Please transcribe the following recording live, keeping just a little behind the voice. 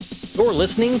You're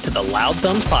listening to the Loud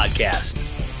Thumbs Podcast.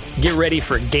 Get ready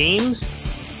for games,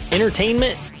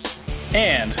 entertainment,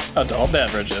 and adult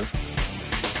beverages.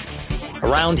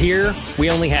 Around here,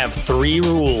 we only have 3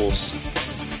 rules.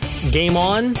 Game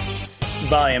on,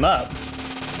 Volume up,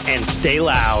 and stay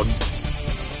loud.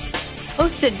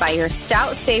 Hosted by your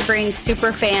stout savoring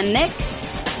superfan Nick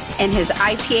and his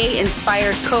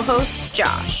IPA-inspired co-host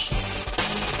Josh.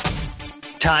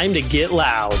 Time to get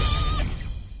loud.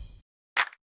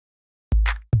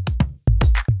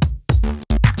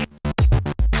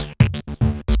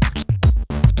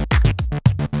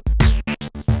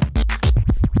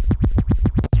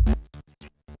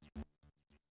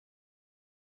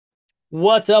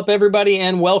 What's up, everybody,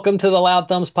 and welcome to the Loud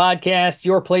Thumbs Podcast,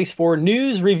 your place for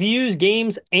news, reviews,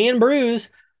 games, and brews.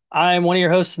 I'm one of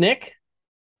your hosts, Nick.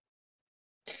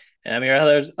 And I'm your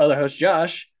other host,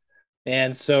 Josh.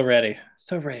 And so ready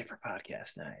for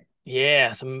podcast night.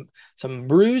 Yeah, some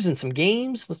brews and some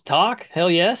games. Let's talk. Hell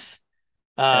yes.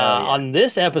 Hell yeah. On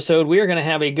this episode, we are going to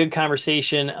have a good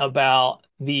conversation about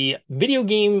the video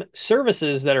game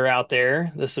services that are out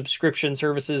there, the subscription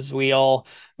services we all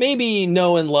maybe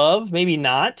know and love, maybe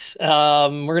not.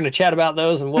 We're going to chat about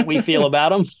those and what we feel about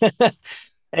them.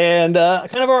 And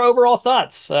kind of our overall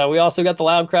thoughts. We also got the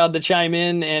loud crowd to chime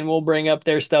in, and we'll bring up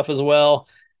their stuff as well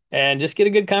and just get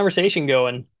a good conversation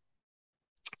going.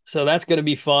 So that's going to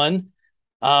be fun.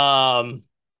 Couple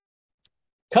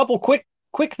quick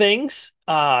things.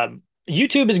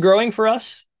 YouTube is growing for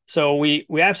us, so we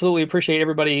absolutely appreciate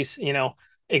everybody's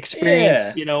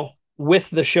experience with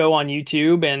the show on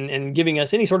YouTube and giving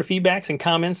us any sort of feedbacks and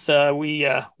comments.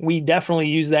 We definitely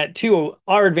use that to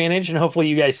our advantage, and hopefully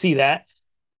you guys see that.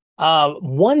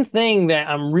 One thing that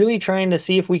I'm really trying to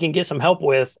see if we can get some help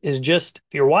with is just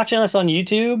if you're watching us on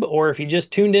YouTube, or if you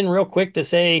just tuned in real quick to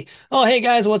say, oh, hey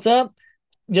guys, what's up?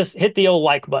 Just hit the old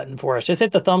like button for us. Just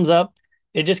hit the thumbs up.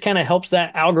 It just kind of helps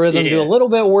that algorithm do a little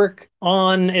bit of work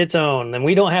on its own, and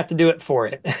we don't have to do it for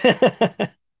it.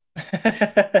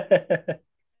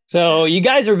 So you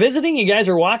guys are visiting, you guys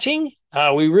are watching.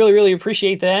 We really, really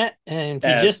appreciate that. And if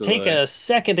you just take a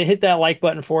second to hit that like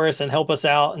button for us and help us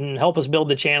out and help us build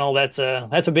the channel, that's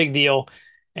a big deal.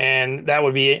 And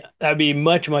that'd be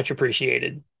much, much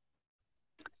appreciated.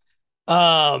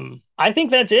 I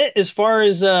think that's it as far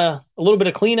as a little bit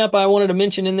of cleanup I wanted to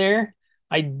mention in there.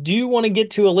 I do want to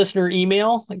get to a listener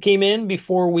email that came in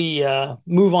before we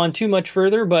move on too much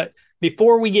further. But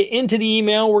before we get into the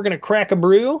email, we're going to crack a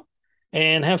brew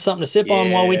and have something to sip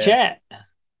on while we chat.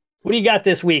 What do you got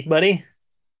this week, buddy?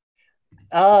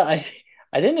 I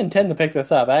didn't intend to pick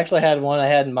this up. I actually had one I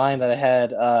had in mind that I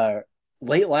had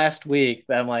late last week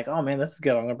that I'm like, oh man, this is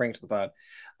good. I'm gonna bring it to the pod.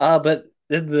 But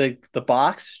the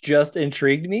box just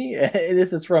intrigued me.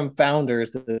 This is from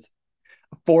Founders. It's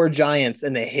 4 Giants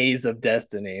in the Haze of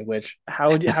Destiny. Which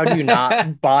how do you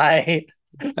not buy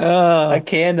a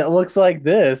can that looks like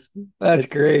this? That's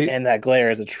great, and that glare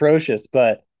is atrocious,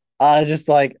 but. Just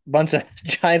like a bunch of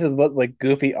giants with like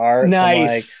goofy art,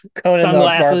 nice, some, like Conan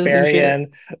sunglasses the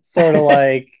Barbarian sort of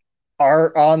like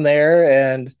art on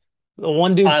there, and the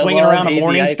one dude swinging around a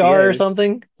morning star or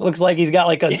something. Looks like he's got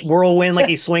like a whirlwind, like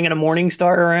he's swinging a morning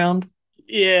star around.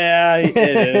 Yeah, it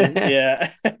is.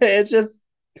 Yeah, it's just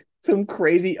some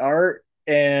crazy art,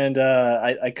 and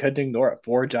I couldn't ignore it.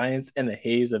 4 Giants in the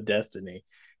Haze of Destiny.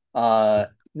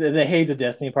 The Haze of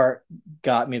Destiny part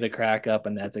got me to crack up,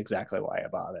 and that's exactly why I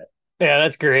bought it. Yeah,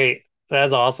 that's great.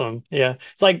 That's awesome. Yeah,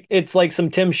 it's like some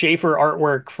Tim Schafer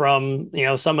artwork from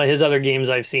some of his other games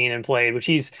I've seen and played, which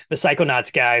he's the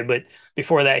Psychonauts guy. But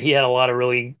before that, he had a lot of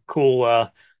really cool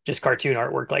just cartoon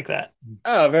artwork like that.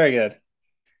 Oh, very good.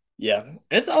 Yeah,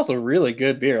 it's also really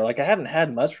good beer. Like I haven't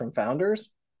had much from Founders.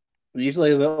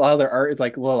 Usually, a lot of their art is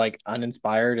like a little like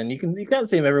uninspired, and you can't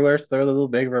see them everywhere, so they're a little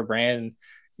big of a brand. And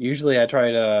usually I try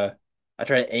to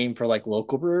aim for like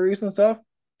local breweries and stuff.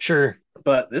 Sure.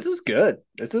 But this is good.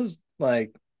 This is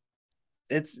like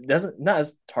not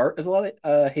as tart as a lot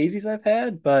of hazies I've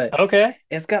had, but okay.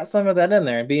 It's got some of that in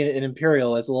there. And being an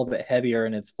imperial, it's a little bit heavier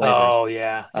in its flavors. Oh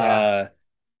yeah. I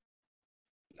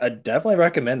definitely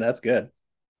recommend. That's good.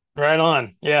 Right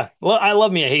on. Yeah. Well, I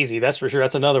love me a hazy, that's for sure.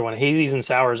 That's another one. Hazies and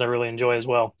sours I really enjoy as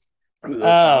well. Ooh, those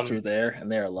hops are there,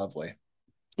 and they are lovely.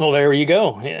 Well, there you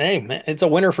go. Hey, it's a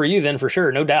winner for you then, for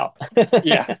sure, no doubt.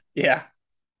 Yeah.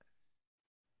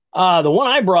 The one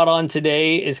I brought on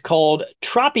today is called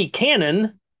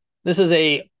Tropicana. This is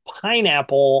a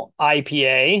pineapple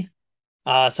IPA.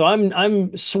 So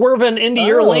I'm swerving into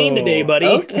your lane today, buddy.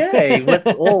 Okay, with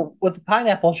the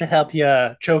pineapple should help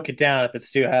you choke it down if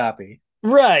it's too happy.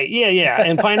 Right? Yeah.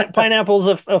 And pineapple's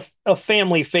a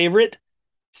family favorite.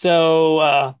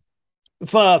 So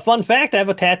Fun fact: I have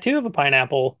a tattoo of a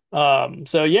pineapple.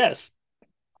 So yes.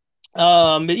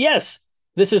 But yes,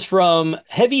 this is from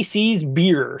Heavy Seas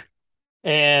Beer,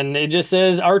 and it just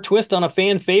says our twist on a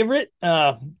fan favorite.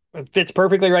 It fits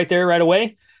perfectly right there, right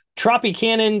away.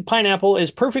 Tropicana pineapple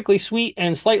is perfectly sweet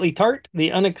and slightly tart.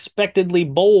 The unexpectedly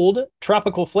bold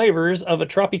tropical flavors of a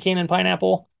Tropicana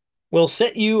pineapple will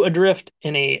set you adrift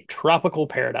in a tropical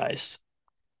paradise.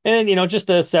 And, just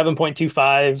a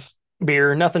 7.25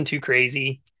 beer, nothing too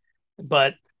crazy.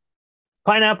 But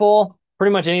pineapple,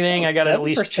 pretty much anything, Oh, I got to at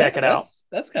least check 7%. it out.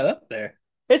 That's kind of up there.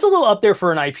 It's a little up there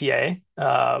for an IPA.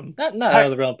 Not out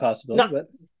of the realm of possibility, Not, but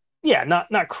yeah,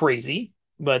 not crazy,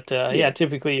 but yeah, yeah.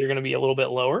 typically you're going to be a little bit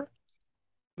lower.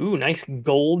 Ooh, nice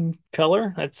gold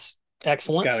color. That's It's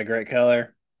excellent. got a great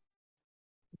color.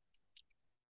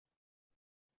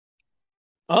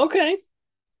 Okay.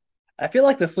 I feel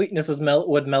like the sweetness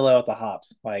would mellow out the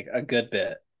hops like a good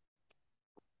bit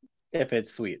if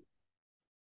it's sweet.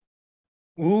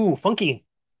 Ooh, funky.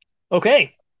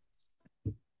 Okay.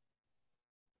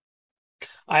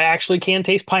 I actually can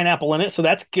taste pineapple in it, so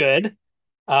that's good.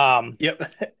 Um, Yep.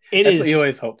 it That's what is, you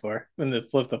always hope for. When the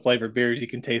flip the flavored beers, you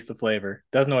can taste the flavor.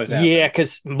 Doesn't always yeah, happen.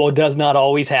 because well, does not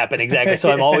always happen exactly.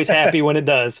 So I'm always happy when it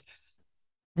does.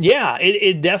 Yeah,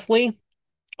 it definitely.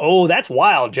 Oh, that's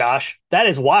wild, Josh. That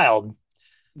is wild.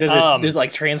 Does it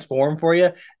like transform for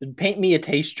you? Paint me a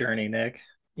taste journey, Nick.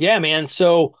 Yeah, man.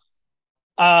 So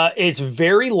it's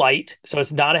very light, so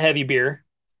it's not a heavy beer,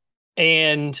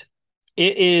 and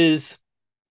it is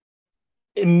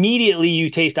immediately you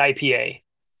taste IPA,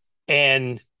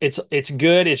 and it's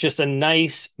good. It's just a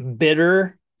nice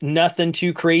bitter, nothing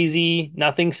too crazy,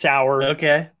 nothing sour.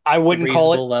 Okay. I wouldn't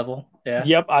call it. Reasonable level. Yeah.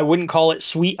 Yep, I wouldn't call it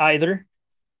sweet either,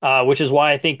 which is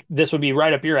why I think this would be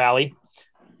right up your alley.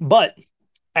 But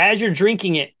as you're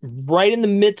drinking it, right in the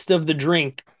midst of the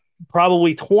drink,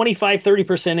 probably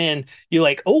 25-30% in, you're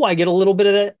like, oh, I get a little bit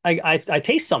of that. I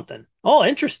taste something. Oh,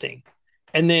 interesting.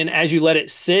 And then as you let it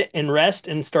sit and rest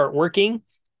and start working,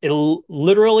 it'll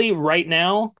literally right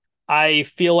now, I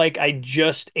feel like I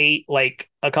just ate like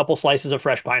a couple slices of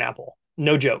fresh pineapple.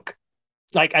 No joke.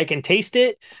 Like I can taste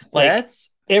it, like That's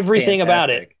everything about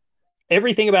it. fantastic.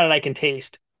 Everything about it I can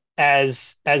taste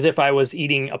as if I was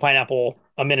eating a pineapple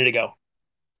a minute ago.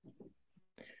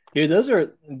 Dude, those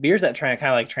are beers that try and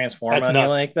kind of like transform That's on you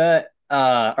nuts. like that,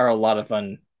 are a lot of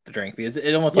fun to drink because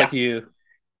it almost Yeah. like you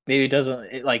maybe doesn't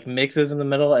it like mixes in the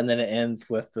middle and then it ends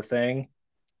with the thing.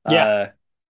 Yeah. Uh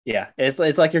yeah, it's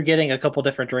like you're getting a couple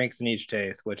different drinks in each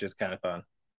taste, which is kind of fun.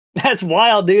 That's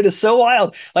wild, dude. It's so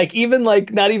wild. Like even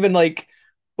like not even like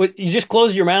what you just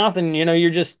close your mouth and you're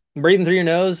just breathing through your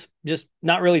nose, just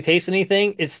not really tasting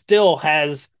anything. It still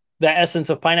has the essence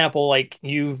of pineapple like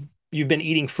you've been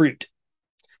eating fruit,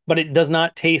 but it does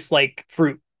not taste like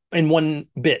fruit in one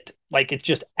bit. Like it's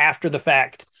just after the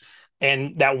fact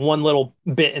and that one little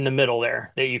bit in the middle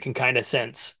there that you can kind of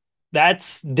sense.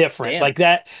 That's different. Damn, Like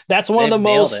that's one of the they've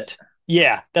nailed it. most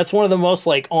yeah, that's one of the most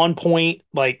like on point,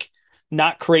 like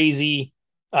not crazy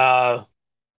uh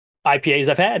IPAs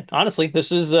I've had. Honestly,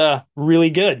 this is really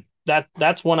good.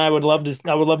 That's one I would love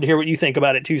to hear what you think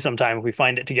about it too sometime if we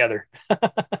find it together.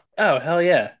 Oh, hell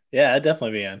yeah. Yeah, I'd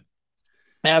definitely be in.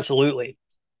 Absolutely.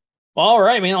 All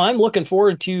right, man. I'm looking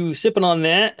forward to sipping on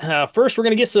that. First, we're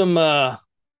going to get some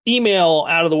email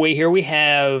out of the way here. We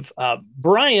have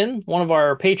Brian, one of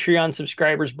our Patreon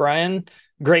subscribers. Brian,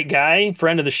 great guy,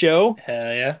 friend of the show.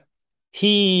 Hell yeah.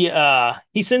 He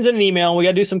sends in an email. We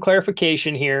got to do some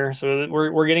clarification here, so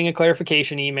we're getting a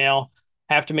clarification email.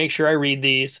 Have to make sure I read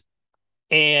these.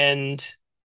 And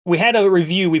we had a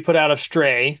review we put out of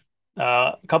Stray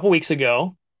a couple weeks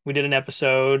ago. We did an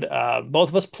episode. Both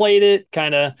of us played it.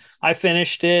 Kind of, I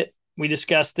finished it. We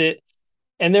discussed it,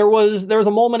 and there was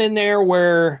a moment in there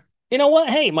where you know what?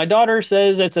 Hey, my daughter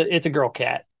says it's a girl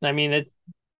cat. I mean,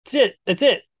 it's it. It's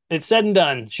it. It's said and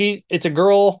done. It's a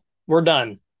girl. We're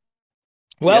done.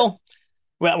 Yep.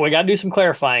 Well, we got to do some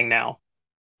clarifying now.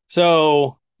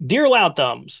 So, dear Loud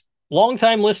Thumbs,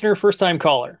 longtime listener, first time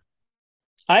caller.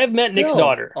 I have met Nick's Still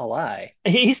daughter. a lie.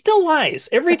 He still lies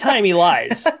every time he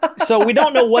lies. So we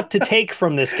don't know what to take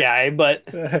from this guy, but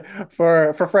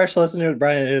For fresh listeners,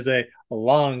 Brian is a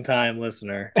long time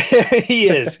listener. he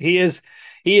is. He is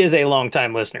a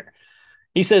longtime listener.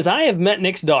 He says, I have met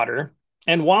Nick's daughter,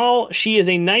 and while she is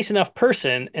a nice enough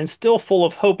person and still full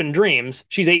of hope and dreams,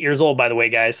 she's 8 years old, by the way,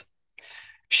 guys.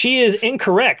 She is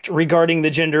incorrect regarding the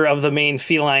gender of the main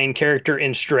feline character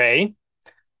in Stray.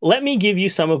 Let me give you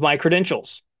some of my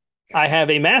credentials. I have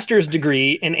a master's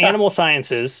degree in animal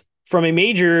sciences from a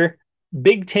major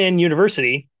Big Ten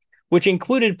university, which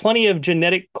included plenty of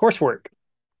genetic coursework.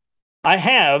 I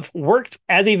have worked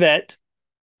as a vet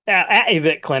at a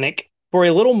vet clinic for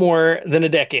a little more than a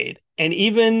decade, and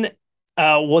even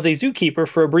was a zookeeper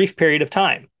for a brief period of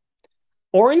time.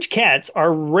 Orange cats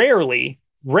are rarely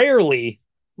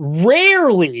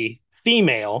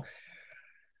female.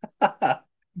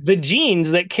 The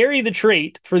genes that carry the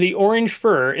trait for the orange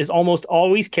fur is almost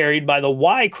always carried by the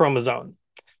Y chromosome,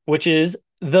 which is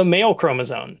the male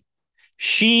chromosome.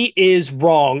 She is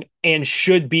wrong and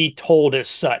should be told as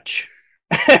such.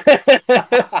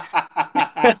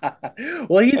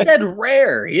 Well, he said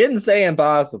rare. He didn't say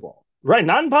impossible. Right,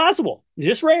 not impossible,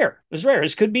 just rare. It's rare.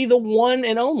 This could be the one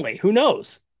and only. Who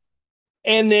knows?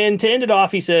 And then to end it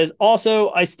off, he says, also,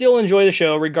 I still enjoy the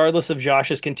show regardless of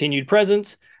Josh's continued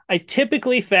presence. I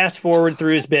typically fast forward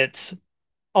through his bits.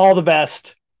 All the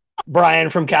best, Brian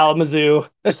from Kalamazoo.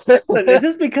 Is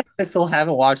this because I still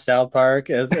haven't watched South Park?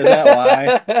 Is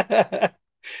that why?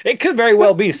 It could very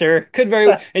well be, sir. Could very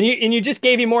well. And you just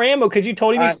gave him more ammo because you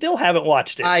told him you still haven't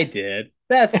watched it. I did.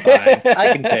 That's fine.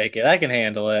 I can take it. I can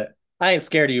handle it. I ain't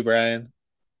scared of you, Brian.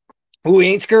 Ooh, he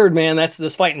ain't scared, man. That's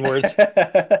those fighting words.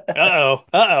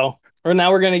 Uh-oh. Or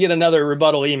now we're gonna get another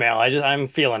rebuttal email. I'm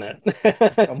feeling it.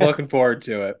 I'm looking forward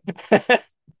to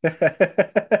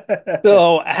it.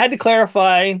 So I had to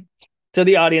clarify to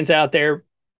the audience out there,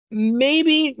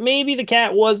 maybe the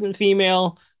cat wasn't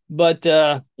female, but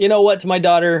you know what? To my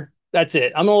daughter, that's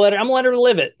it. I'm gonna let her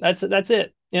live it. That's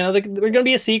it. You know, there's gonna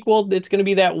be a sequel. It's gonna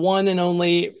be that one and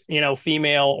only,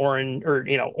 female orange or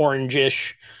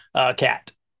orangish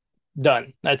cat.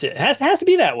 Done. That's it. It has to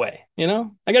be that way. I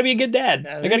gotta be a good dad.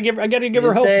 I gotta give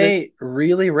her hope. Say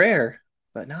really rare,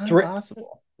 but not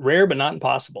impossible. Rare, but not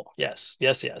impossible. Yes.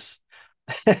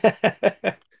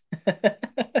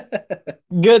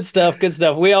 Good stuff.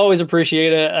 We always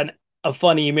appreciate a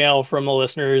fun email from the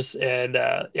listeners, and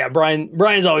yeah,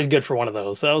 Brian's always good for one of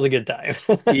those. So that was a good time.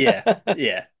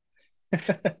 Yeah.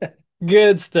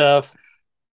 Good stuff.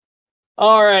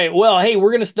 All right. Well, hey,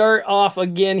 we're gonna start off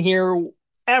again here.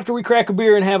 After we crack a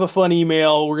beer and have a fun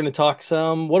email, we're going to talk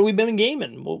some. What have we been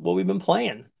gaming? What we've been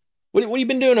playing? What have you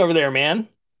been doing over there, man?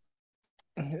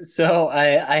 So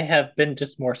I have been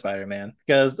just more Spider-Man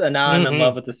because now I'm in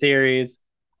love with the series.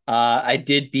 I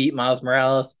did beat Miles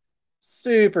Morales.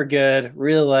 Super good.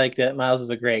 Really liked it. Miles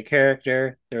is a great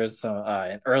character. There was some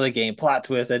an early game plot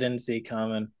twist I didn't see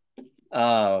coming.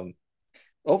 Overall,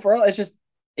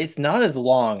 it's not as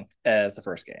long as the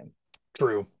first game.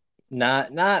 True.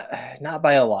 Not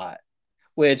by a lot,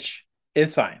 which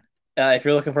is fine. If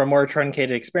you're looking for a more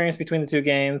truncated experience between the two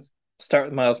games, start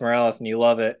with Miles Morales and you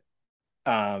love it.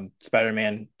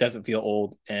 Spider-Man doesn't feel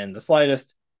old in the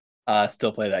slightest.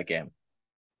 Still play that game.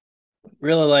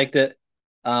 Really liked it.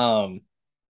 Yeah,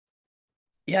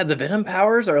 the Venom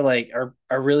powers are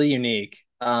really unique.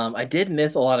 I did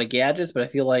miss a lot of gadgets, but I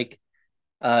feel like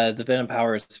the Venom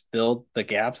powers filled the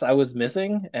gaps I was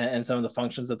missing and some of the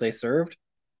functions that they served.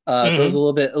 So it was a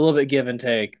little bit give and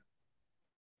take.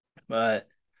 But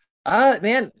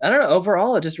man, I don't know.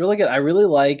 Overall, it's just really good. I really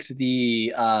liked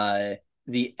the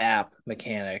app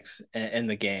mechanics in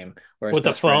the game where with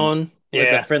the phone,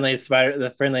 with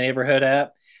the friendly neighborhood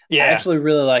app. Yeah, I actually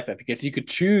really like that because you could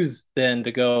choose then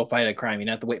to go fight a crime. You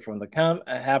don't have to wait for them to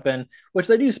happen, which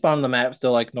they do spawn on the map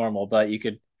still like normal, but you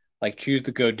could like choose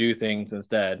to go do things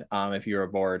instead if you were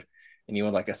bored and you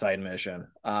want like a side mission,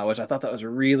 which I thought that was a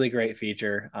really great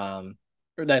feature.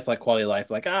 Nice like quality of life.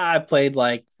 Like, I played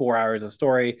like 4 hours of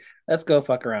story. Let's go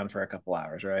fuck around for a couple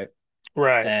hours, right?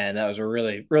 Right. And that was a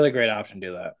really, really great option to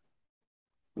do that.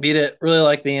 Beat it. Really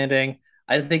like the ending.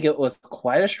 I didn't think it was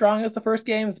quite as strong as the first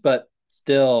games, but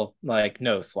still like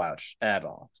no slouch at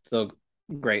all. Still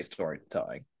great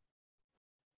storytelling.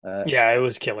 Yeah, it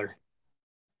was killer.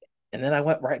 And then I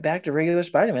went right back to regular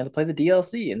Spider-Man to play the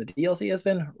DLC, and the DLC has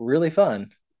been really fun.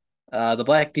 The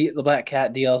Black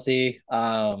Cat DLC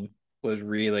was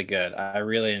really good. I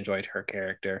really enjoyed her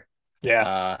character.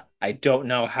 Yeah. I don't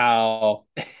know how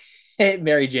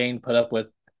Mary Jane put up with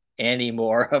any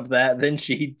more of that than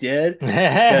she did,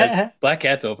 because Black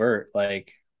Cat's overt.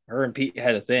 Like, her and Pete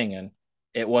had a thing, and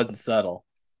it wasn't subtle.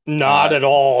 Not at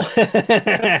all.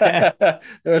 There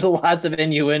was lots of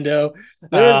innuendo.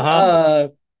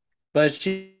 But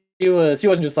she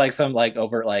wasn't just like some like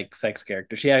overt like sex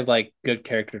character. She had like good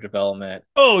character development.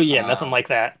 Oh yeah, nothing like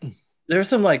that. There's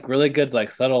some like really good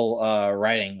like subtle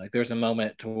writing. Like there's a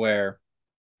moment to where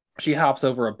she hops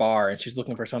over a bar and she's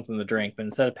looking for something to drink, but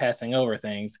instead of passing over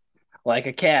things like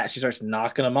a cat, she starts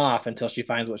knocking them off until she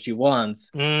finds what she wants.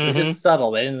 They're just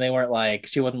subtle. They weren't like,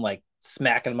 she wasn't like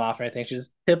smacking them off or anything. She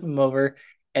just tipped them over,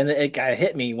 and it kind of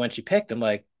hit me when she picked them.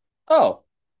 Like, oh,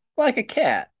 like a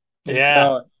cat. And yeah.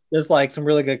 so There's like some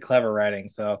really good, clever writing.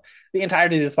 So the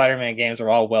entirety of the Spider-Man games are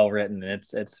all well written, and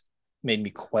it's made me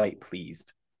quite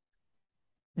pleased.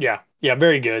 Yeah, yeah,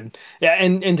 very good. Yeah,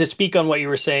 and to speak on what you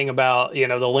were saying about, the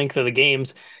length of the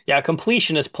games, yeah, a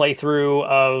completionist playthrough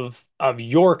of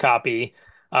your copy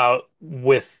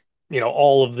with,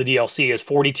 all of the DLC is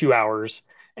 42 hours,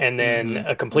 and then Mm-hmm.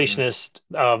 a Mm-hmm. completionist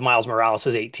of Miles Morales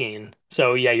is 18.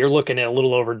 So yeah, you're looking at a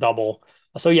little over double.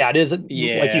 So yeah, it is like you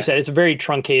Yeah. said, it's a very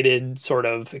truncated sort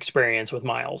of experience with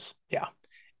Miles. Yeah.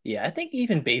 Yeah. I think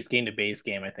even base game to base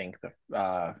game, I think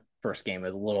the first game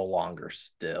is a little longer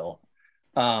still.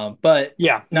 But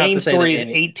Yeah, not main to say that story is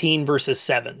any 18 versus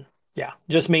 7. Yeah,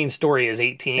 just main story is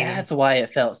 18. that's why it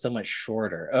felt so much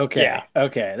shorter. Yeah. Okay.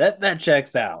 Okay. That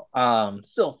checks out.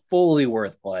 Still fully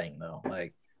worth playing though.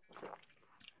 Like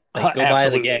go buy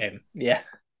the Absolutely. game. Yeah.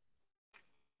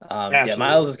 Yeah, Absolutely.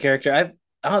 Miles' character,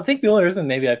 I don't think the only reason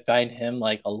maybe I find him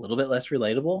like a little bit less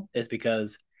relatable is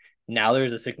because now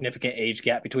there's a significant age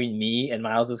gap between me and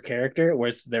Miles's character,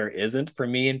 whereas there isn't for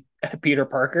me and Peter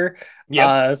Parker.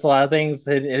 Yep. It's a lot of things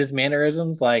in his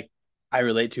mannerisms, like I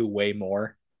relate to way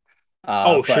more.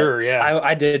 Oh, But sure. Yeah.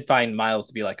 I did find Miles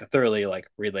to be like a thoroughly like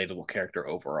relatable character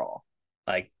overall.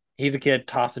 Like he's a kid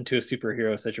tossed into a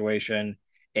superhero situation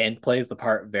and plays the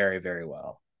part very, very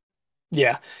well.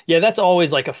 Yeah. Yeah. That's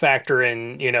always like a factor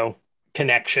in,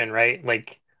 connection, right?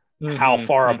 Like how Mm-hmm.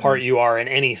 far apart Mm-hmm. you are in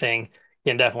anything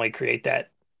can definitely create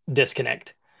that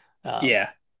disconnect. Um, Yeah.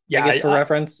 I yeah. guess for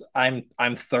reference, I'm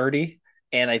 30,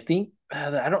 and I think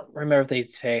I don't remember if they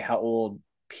say how old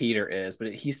Peter is,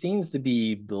 but he seems to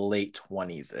be the late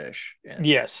 20s ish. And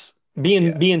yes. Being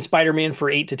yeah. being Spider-Man for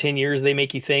 8 to 10 years, they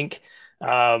make you think.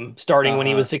 Starting when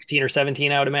he was Uh-huh. 16 or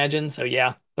 17, I would imagine. So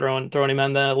yeah, throwing him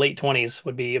in the late 20s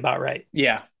would be about right.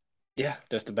 Yeah. Yeah,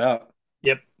 just about.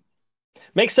 Yep.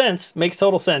 Makes sense. Makes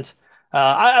total sense.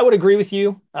 I would agree with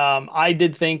you. I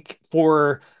did think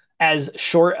for as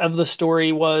short of the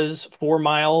story was 4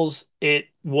 miles, it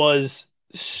was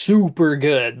super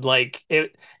good. Like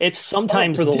it's Oh,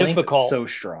 sometimes for the length, it's difficult. so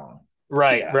strong.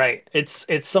 Right, Yeah. right. It's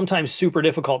sometimes super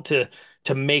difficult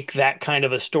to make that kind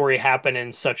of a story happen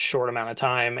in such short amount of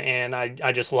time. And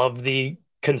I just love the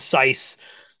concise,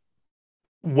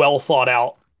 well thought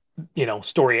out,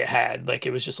 story it had. Like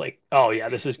it was just like, oh yeah,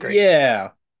 this is great.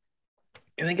 Yeah.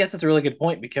 And I guess that's a really good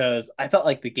point because I felt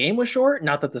like the game was short,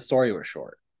 not that the story was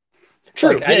short. Like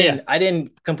True. Yeah, yeah. I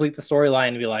didn't complete the storyline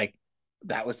and be like,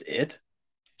 that was it.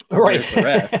 Right. Where's the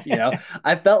rest?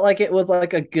 I felt like it was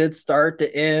like a good start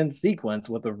to end sequence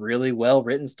with a really well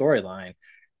written storyline.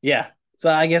 Yeah. So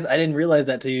I guess I didn't realize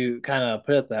that till you kind of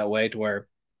put it that way to where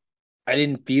I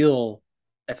didn't feel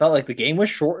I felt like the game was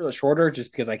shorter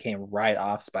just because I came right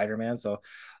off Spider-Man. So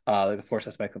of course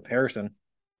that's my comparison.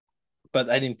 But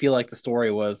I didn't feel like the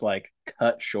story was like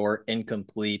cut short,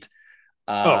 incomplete,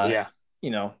 Oh uh, yeah.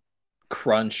 you know,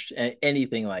 crunched,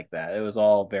 anything like that. It was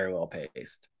all very well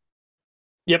paced.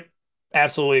 Yep.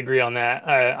 Absolutely agree on that.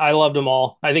 I loved them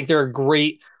all. I think they're a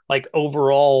great, like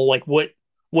overall, like what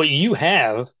you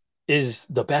have is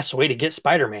the best way to get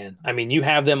Spider-Man. I mean, you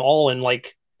have them all in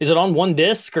like, is it on one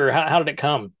disc or how did it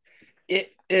come?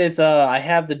 It is I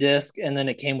have the disc and then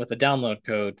it came with a download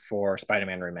code for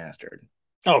Spider-Man Remastered.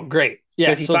 Oh, great. So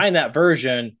Yeah. if you So find that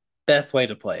version, best way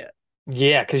to play it.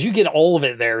 yeah, because you get all of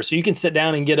it there. So you can sit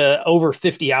down and get a over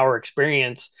 50-hour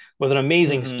experience with an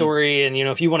amazing Mm-hmm. story. And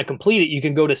if you want to complete it, you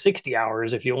can go to 60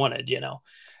 hours if you wanted.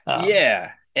 Um,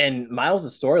 Yeah. And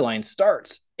Miles' storyline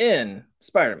starts in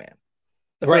Spider-Man,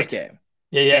 the first right. game.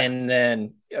 Yeah, yeah. And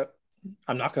then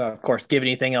I'm not gonna, of course, give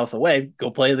anything else away.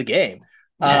 Go play the game.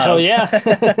 Hell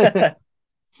yeah.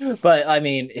 But I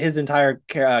mean, his entire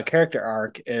character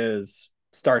arc is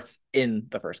starts in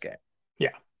the first game.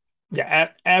 Yeah. Yeah,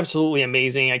 absolutely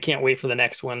amazing. I can't wait for the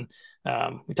next one.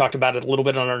 We talked about it a little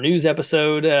bit on our news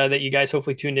episode that you guys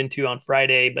hopefully tuned into on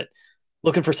Friday, but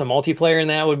looking for some multiplayer in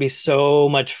that would be so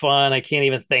much fun. I can't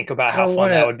even think about how fun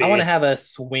that would I want to be. have a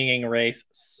swinging race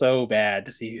so bad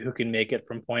to see who can make it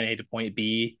from point A to point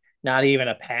B. Not even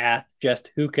a path,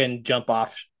 just who can jump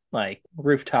off like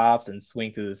rooftops and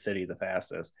swing through the city the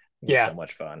fastest. It'd be Yeah. so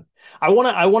much fun. I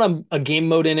want a game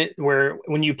mode in it where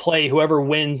when you play, whoever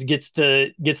wins gets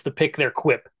to pick their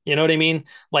quip. You know what I mean?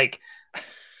 Like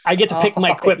I get to pick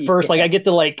my Oh quip first. Like yes,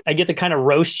 I get to kind of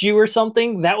roast you or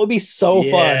something. That would be so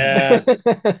fun.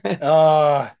 yeah.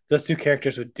 Oh, those two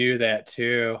characters would do that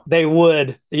too. They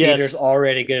would. Peter's Yes.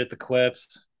 already good at the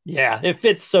quips. Yeah, it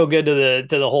fits so good to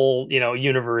the whole,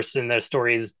 universe and the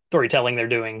storytelling they're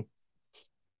doing.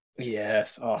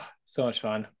 Yes. Oh, so much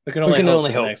fun. We can We only can hope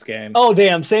only for the hope. next game. Oh,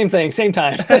 damn, same thing, same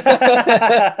time.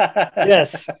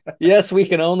 Yes. Yes, we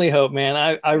can only hope, man.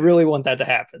 I really want that to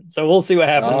happen. So we'll see what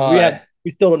happens. We Oh, have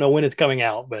we still don't know when it's coming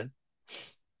out, but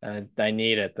I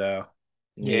need it though.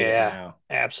 Need it yeah, now.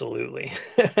 absolutely.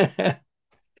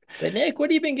 But Nick, what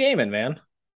have you been gaming, man?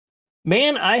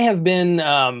 Man, I have been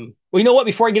well, you know what?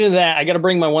 Before I get into that, I got to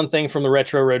bring my one thing from the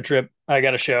retro road trip I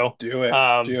got to show. Do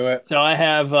it. Do it. So I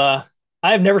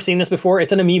have never seen this before.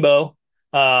 It's an amiibo.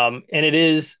 And it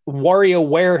is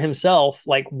WarioWare himself,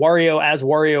 like Wario as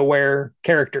WarioWare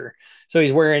character. So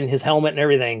he's wearing his helmet and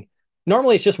everything.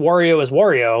 Normally it's just Wario as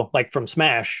Wario, like from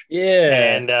Smash.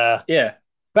 Yeah. And Yeah.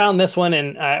 found this one,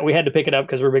 and we had to pick it up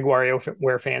because we're big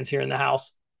WarioWare fans here in the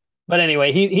house. But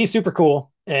anyway, he's super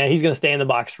cool. He's going to stay in the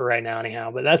box for right now,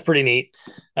 anyhow. But that's pretty neat.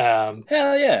 Hell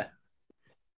yeah.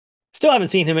 Still haven't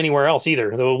seen him anywhere else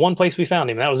either. The one place we found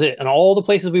him, that was it. And all the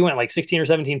places we went, like 16 or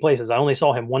 17 places, I only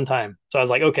saw him one time. So I was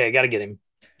like, okay, got to get him.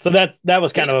 So that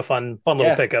was kind of a fun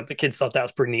little pickup. The kids thought that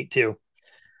was pretty neat too.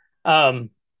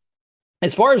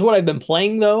 As far as what I've been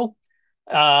playing though,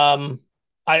 I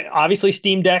obviously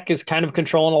Steam Deck is kind of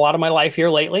controlling a lot of my life here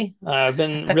lately. I've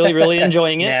been really, really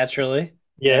enjoying it. Naturally.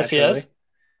 Yes, yes.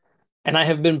 And I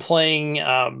have been playing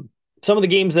some of the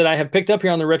games that I have picked up here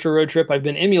on the retro road trip. I've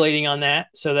been emulating on that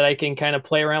so that I can kind of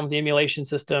play around with the emulation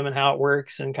system and how it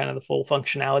works and kind of the full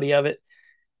functionality of it.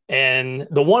 And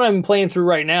the one I'm playing through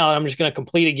right now, and I'm just going to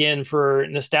complete again for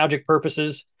nostalgic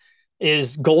purposes,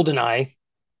 is GoldenEye.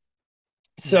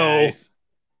 So nice.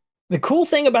 The cool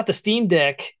thing about the Steam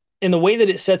Deck and the way that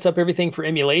it sets up everything for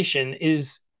emulation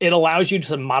is it allows you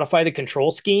to modify the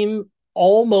control scheme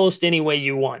almost any way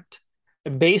you want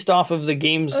based off of the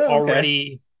game's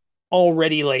already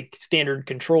like standard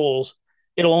controls.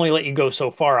 It'll only let you go so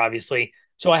far, obviously.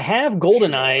 So I have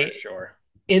GoldenEye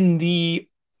in the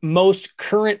most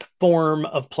current form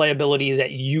of playability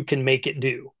that you can make it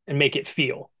do and make it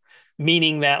feel,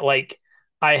 meaning that like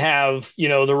I have,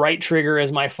 the right trigger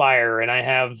as my fire, and I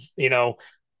have,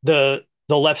 the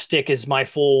left stick is my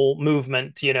full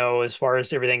movement, as far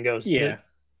as everything goes. Yeah.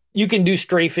 You can do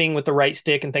strafing with the right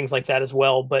stick and things like that as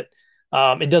well, but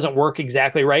it doesn't work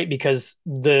exactly right because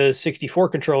the 64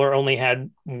 controller only had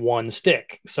one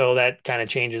stick. So that kind of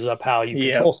changes up how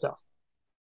you control stuff.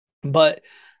 But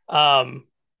I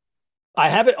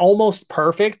have it almost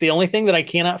perfect. The only thing that I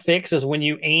cannot fix is when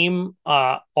you aim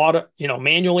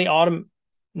manually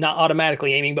not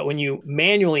automatically aiming, but when you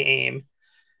manually aim,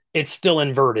 it's still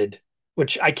inverted,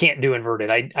 which I can't do inverted.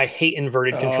 I hate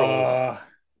inverted controls.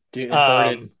 Dude,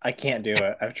 inverted, I can't do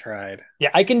it. I've tried. Yeah,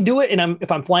 I can do it, and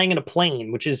if I'm flying in a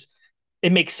plane,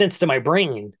 it makes sense to my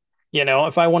brain.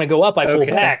 If I want to go up, I pull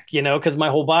back, because my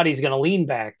whole body's going to lean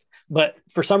back. But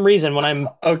for some reason, when I'm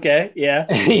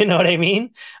you know what I mean?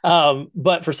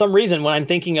 But for some reason, when I'm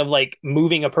thinking of like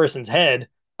moving a person's head,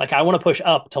 like I want to push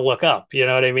up to look up. You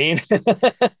know what I mean?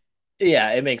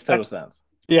 Yeah, it makes total sense.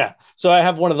 Yeah. So I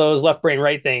have one of those right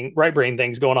brain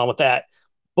things going on with that.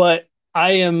 But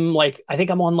I think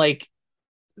I'm on like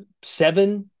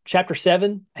chapter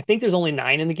 7. I think there's only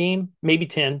 9 in the game, maybe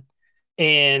 10.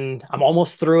 And I'm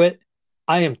almost through it.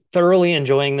 I am thoroughly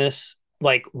enjoying this,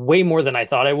 like way more than I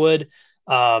thought I would.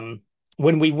 When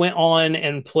we went on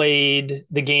and played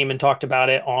the game and talked about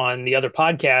it on the other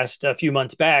podcast a few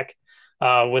months back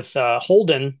with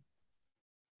Holden,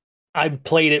 I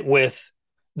played it with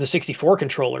the 64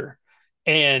 controller,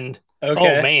 and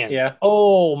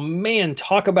oh man,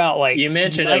 talk about like, you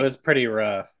mentioned it was pretty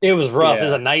rough. It was rough. It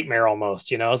was a nightmare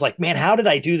almost. I was like, man, how did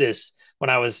I do this when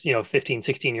I was 15,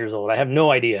 16 years old? I have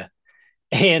no idea.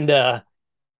 And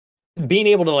being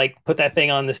able to like put that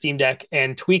thing on the Steam Deck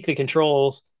and tweak the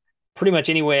controls pretty much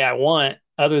any way I want,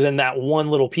 other than that one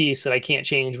little piece that I can't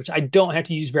change, which I don't have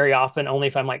to use very often, only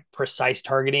if I'm like precise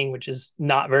targeting, which is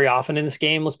not very often in this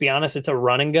game. Let's be honest. It's a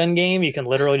run and gun game. You can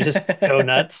literally just go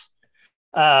nuts.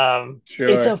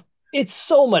 It's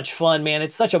so much fun, man.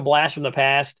 It's such a blast from the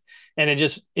past, and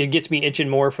it gets me itching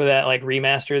more for that like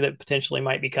remaster that potentially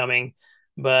might be coming.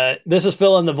 But this is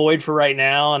filling the void for right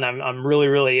now, and I'm really,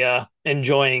 really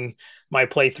enjoying my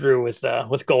playthrough with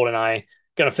GoldenEye.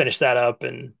 Gonna finish that up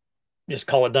and just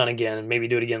call it done again, and maybe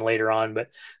do it again later on. But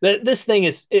this thing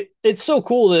it's so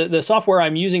cool. The software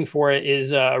I'm using for it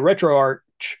is RetroArch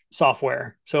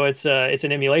software, so it's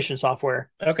an emulation software.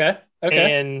 Okay.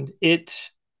 And it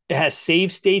has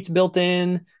save states built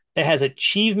in. It has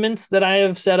achievements that I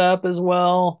have set up as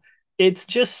well. It's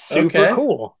just super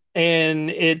cool. And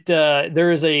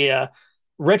there is a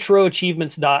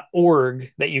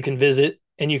retroachievements.org that you can visit,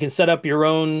 and you can set up your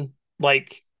own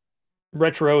like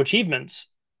retro achievements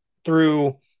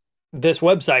through this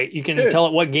website. You can tell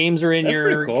it what games are in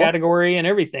your category and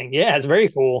everything. Yeah, it's very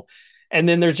cool. And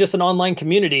then there's just an online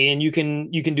community, and you can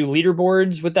do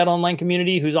leaderboards with that online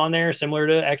community who's on there, similar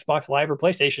to Xbox Live or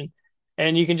PlayStation.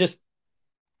 And you can just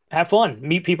have fun,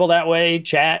 meet people that way,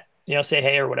 chat, say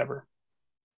hey or whatever.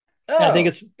 And I think Oh,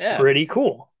 it's yeah. pretty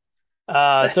cool.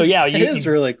 So yeah, It you, is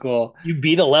you really cool. you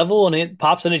beat a level and it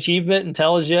pops an achievement and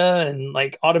tells you, and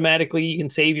like automatically you can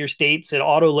save your states. It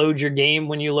auto loads your game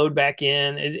when you load back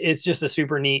in. It's just a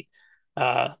super neat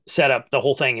setup. The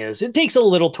whole thing is. It takes a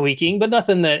little tweaking, but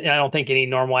nothing that I don't think any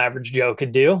normal average Joe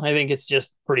could do. I think it's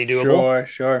just pretty doable. Sure,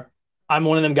 sure. I'm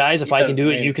one of them guys. If I Yeah, can I do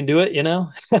it, you mean, can do it. You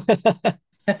know.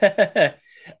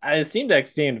 Steam Deck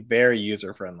seemed very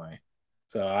user friendly,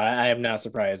 so I am not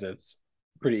surprised. It's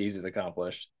pretty easy to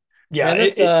accomplish. Yeah. Man,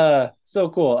 that's so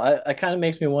cool. I kind of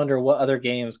makes me wonder what other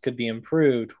games could be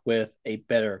improved with a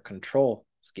better control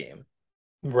scheme.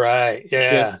 Right. Yeah.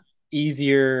 Just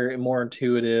easier, more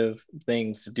intuitive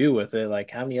things to do with it. Like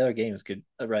how many other games could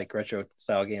like retro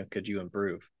style games could you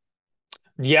improve?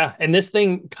 Yeah, and this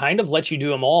thing kind of lets you do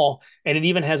them all, and it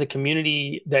even has a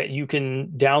community that you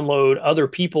can download other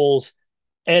people's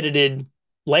edited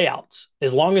layouts.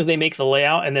 As long as they make the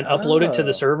layout and then upload it to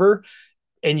the Oh, server,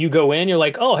 and you go in, you're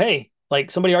like, oh hey,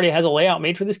 like somebody already has a layout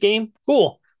made for this game.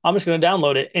 Cool. I'm just going to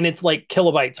download it, and it's like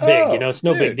kilobytes big. oh, It's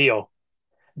no big dude. deal.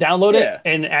 Download it Yeah.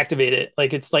 and activate it.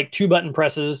 Like it's like two button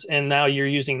presses, and now you're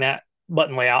using that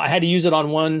button layout. I had to use it on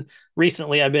one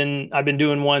recently. I've been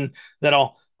doing one that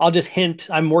I'll just hint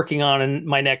I'm working on in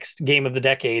my next game of the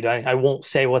decade. I won't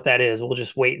say what that is. We'll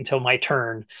just wait until my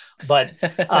turn. But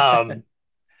um,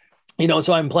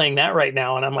 so I'm playing that right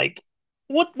now, and I'm like,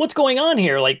 what's going on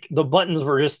here? Like the buttons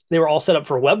were just they were all set up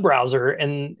for a web browser,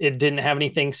 and it didn't have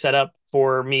anything set up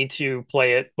for me to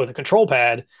play it with a control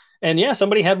pad. And yeah,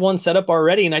 somebody had one set up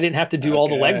already, and I didn't have to do all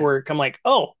the Okay. legwork. I'm like,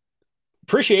 oh,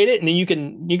 appreciate it, and then you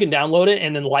can download it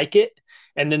and then like it,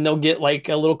 and then they'll get like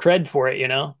a little cred for it.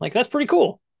 Like that's pretty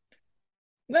cool.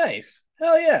 Nice.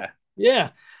 Hell yeah. Yeah.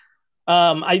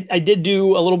 I did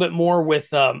do a little bit more with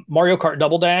Mario Kart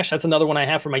Double Dash. That's another one I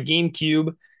have for my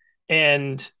GameCube.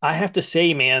 And I have to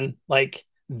say, man, like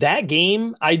that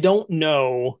game, I don't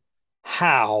know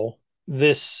how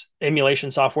this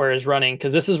emulation software is running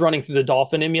because this is running through the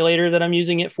Dolphin emulator that I'm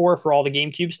using it for all the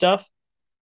GameCube stuff.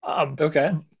 Um,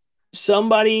 Okay.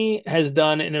 Somebody has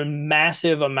done a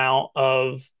massive amount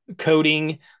of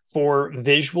coding for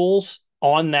visuals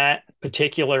on that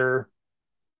particular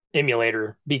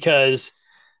emulator because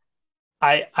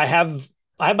I have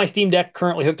my Steam Deck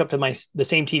currently hooked up to the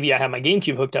same TV I have my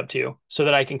GameCube hooked up to, so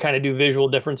that I can kind of do visual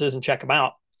differences and check them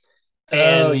out.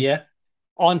 Oh And yeah.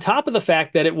 on top of the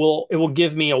fact that it will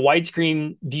give me a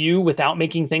widescreen view without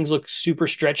making things look super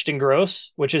stretched and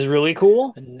gross, which is really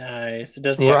cool. Nice. It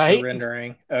does the extra Right?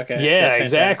 rendering. Okay. Yeah, That's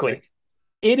exactly. fantastic.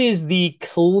 It is the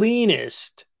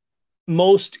cleanest,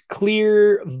 most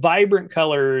clear, vibrant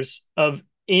colors of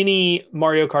any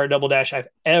Mario Kart Double Dash I've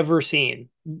ever seen.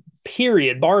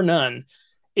 Period, bar none.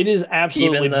 It is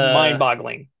absolutely Even the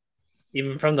mind-boggling.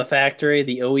 even from the factory,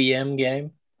 the OEM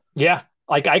game. Yeah,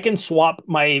 like I can swap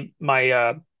my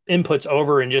inputs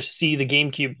over and just see the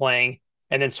GameCube playing,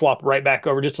 and then swap right back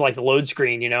over just to like the load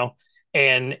screen.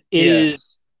 And it Yeah.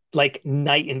 is like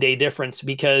night and day difference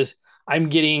because I'm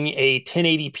getting a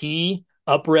 1080p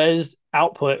upres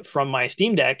output from my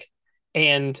Steam Deck,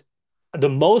 and the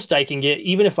most I can get,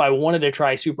 even if I wanted to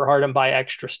try super hard and buy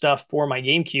extra stuff for my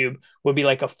GameCube, would be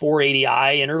like a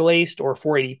 480i interlaced or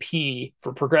 480p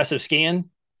for progressive scan.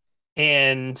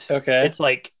 And Okay. it's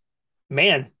like,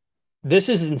 man, this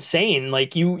is insane.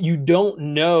 Like you don't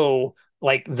know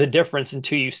like the difference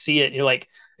until you see it. And you're like,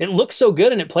 it looks so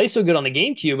good and it plays so good on the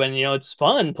GameCube, and it's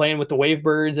fun playing with the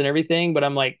Wavebirds and everything. But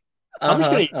I'm like, I'm just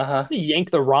Uh-huh. gonna Uh-huh.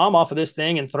 yank the ROM off of this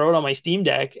thing and throw it on my Steam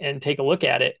Deck and take a look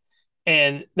at it.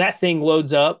 And that thing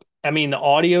loads up. I mean, the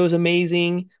audio is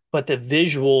amazing, but the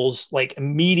visuals like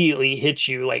immediately hit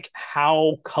you like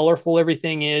how colorful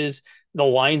everything is. The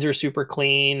lines are super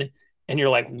clean, and you're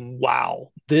like,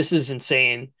 wow, this is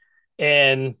insane.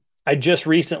 And I just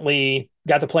recently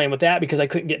got to playing with that because I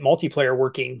couldn't get multiplayer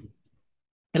working.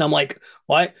 And I'm like,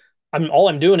 why?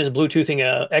 I'm doing is Bluetoothing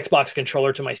a Xbox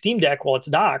controller to my Steam Deck while it's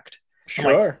docked. I'm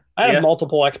like, Sure. I have Yeah.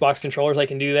 multiple Xbox controllers. I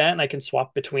can do that, and I can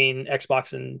swap between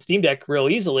Xbox and Steam Deck real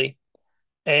easily.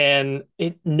 And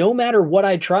it, no matter what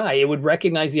I try, it would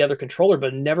recognize the other controller,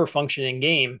 but never function in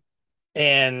game.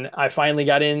 And I finally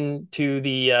got into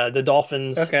the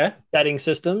Dolphins Okay. setting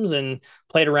systems and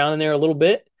played around in there a little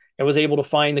bit, and was able to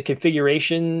find the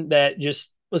configuration that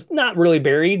just was not really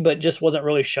buried, but just wasn't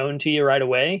really shown to you right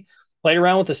away. Played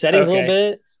around with the settings a little Okay.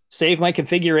 bit, saved my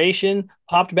configuration,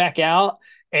 popped back out,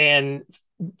 and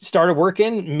started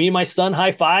working. Me and my son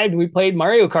high fived, and we played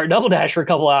Mario Kart Double Dash for a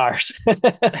couple hours.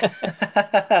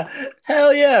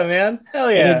 Hell yeah, man.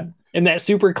 Hell And yeah. in that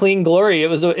super clean glory, it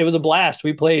was a blast.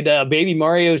 We played Baby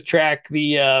Mario's track,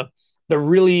 the the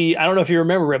really, I don't know if you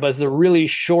remember it, but it's the really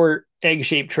short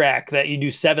egg-shaped track that you do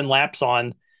 7 laps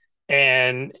on,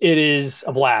 and it is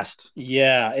a blast.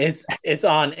 Yeah, it's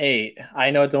on 8.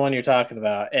 I know what the one you're talking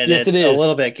about, and Yes, it it's a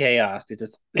little is. bit chaos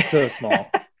because it's so small.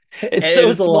 It's It so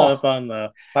is a lot small. of fun though.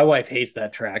 My wife hates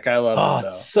that track. I love Oh, it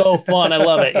it's though. so fun. I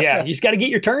love it. Yeah, you just got to get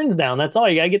your turns down. That's all.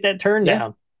 You got to get that turn Yeah,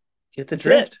 down. get the That's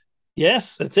it. drift.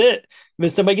 Yes, that's it.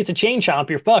 If somebody gets a chain chomp,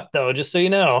 you're fucked though, just so you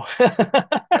know.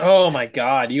 Oh my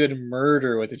god, you would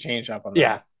murder with a chain shop on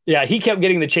Yeah. that. Yeah, he kept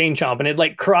getting the chain chomp and it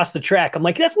like crossed the track. I'm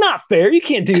like, that's not fair. You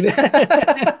can't do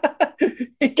that.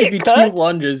 He give Get you two cut.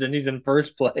 lunges and he's in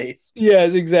first place.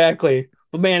 Yes, exactly.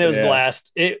 But man, it was a Yeah.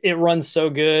 blast. It runs so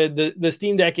good. The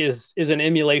Steam Deck is an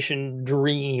emulation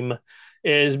dream.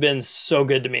 It has been so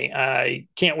good to me. I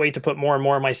can't wait to put more and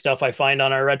more of my stuff I find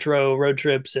on our retro road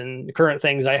trips and current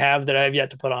things I have that I have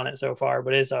yet to put on it so far.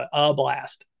 But it's a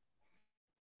blast.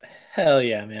 Hell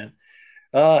yeah, man.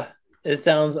 Uh it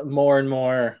sounds more and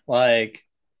more like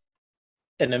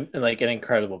an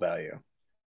incredible value.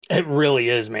 It really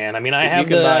is, man. I mean, I Because you have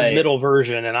can the buy middle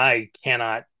version, and I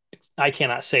cannot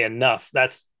say enough.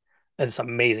 That's an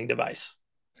amazing device.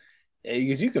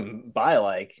 because you can buy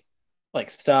like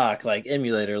stock, like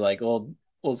emulator, like old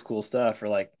school stuff for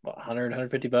like what, 100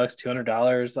 $150,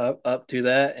 $200 up to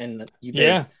that, and you pay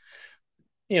Yeah,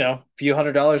 a few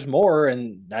 $100 more,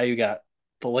 and now you got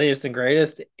the latest and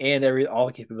greatest and all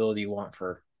the capability you want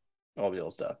for all the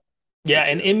old stuff. It's yeah,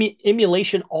 and ridiculous.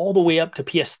 emulation all the way up to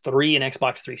PS3 and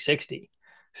Xbox 360.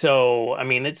 So I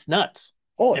mean, it's nuts.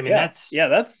 I Holy mean, cow. Yeah,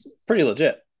 that's pretty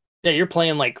legit. yeah, you're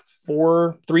playing like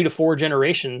 3 to 4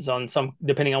 generations on some,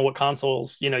 depending on what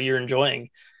consoles you're enjoying.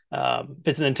 If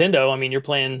it's a Nintendo, I mean, you're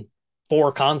playing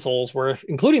 4 consoles worth,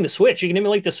 including the Switch. You can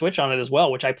emulate the Switch on it as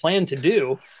well, which I plan to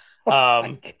do. Oh my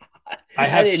Um, god. I I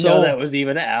have didn't know so that was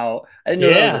even out. I didn't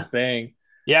know that was a Yeah. thing.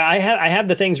 Yeah, I have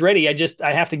the things ready.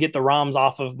 I have to get the ROMs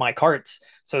off of my carts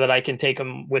so that I can take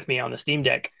them with me on the Steam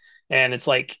Deck. And it's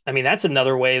like, I mean, that's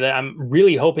another way that I'm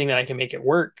really hoping that I can make it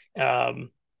work.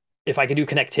 If I could do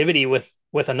connectivity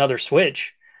with another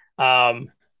Switch,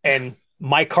 and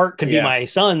my cart could be Yeah. my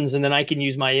son's, and then I can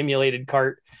use my emulated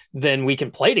cart. Then we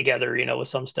can play together, with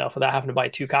some stuff without having to buy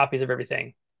 2 copies of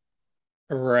everything.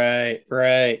 Right,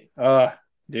 right. Oh,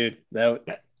 dude,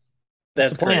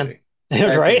 That's the that's plan. crazy.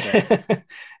 That's Right? insane.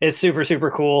 It's super,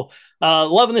 super cool.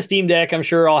 Loving the Steam Deck. I'm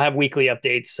sure I'll have weekly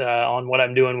updates on what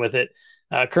I'm doing with it.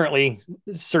 Currently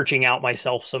searching out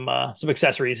myself some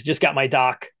accessories. Just got my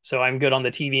dock, so I'm good on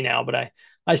the TV now, but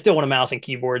I still want a mouse and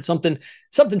keyboard. Something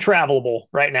travelable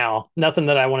right now. Nothing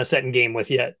that I want to set in game with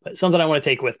yet, but something I want to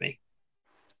take with me.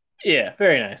 Yeah,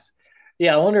 very nice.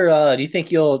 Yeah, I wonder, do you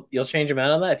think you'll change your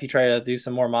mind on that if you try to do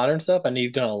some more modern stuff? I know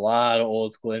you've done a lot of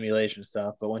old school emulation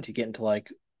stuff, but once you get into like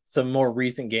some more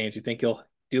recent games, you think you'll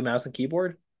do mouse and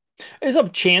keyboard? There's a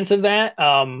chance of that.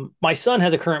 My son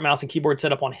has a current mouse and keyboard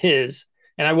set up on his,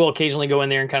 and I will occasionally go in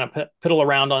there and kind of piddle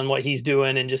around on what he's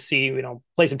doing and just see,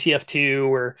 play some TF2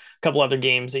 or a couple other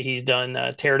games that he's done.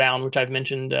 Teardown, which I've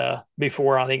mentioned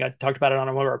before. I think I talked about it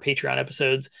on one of our Patreon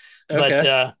episodes. But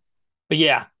Okay. but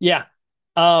yeah, yeah.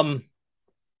 Um,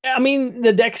 I mean,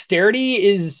 the dexterity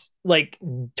is like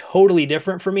totally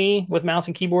different for me with mouse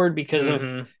and keyboard because of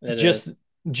It just is.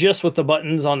 just with the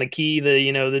buttons on the key, the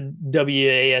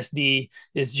WASD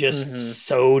is Mm-hmm. just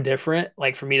so different,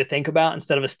 like for me to think about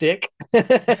instead of a stick.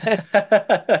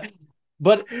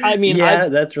 But I mean, Yeah,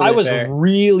 that's I really was fair.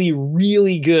 really,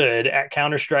 really good at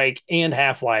Counter-Strike and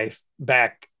Half-Life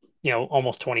back,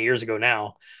 almost 20 years ago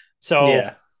now. So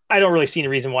Yeah. I don't really see any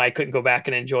reason why I couldn't go back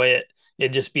and enjoy it.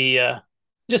 It'd just be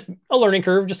just a learning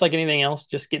curve, just like anything else,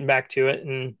 just getting back to it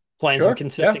and playing some Sure. Yeah.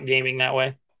 consistent gaming that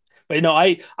way. But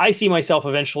I see myself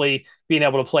eventually being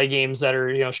able to play games that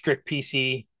are, strict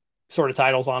PC sort of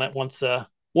titles on it once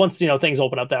things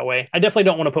open up that way. I definitely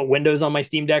don't want to put Windows on my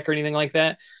Steam Deck or anything like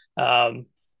that. Um,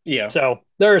 Yeah. so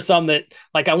there are some that,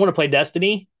 like, I want to play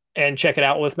Destiny and check it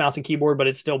out with mouse and keyboard, but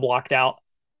it's still blocked out.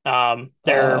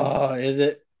 They're Oh, is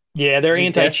it? Yeah, their Dude,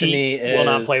 anti cheat Destiny will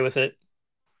not play with is it.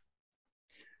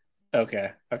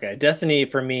 okay. Okay. Destiny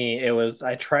for me,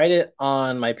 I tried it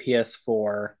on my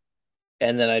PS4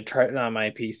 and then I tried it on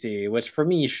my PC, which for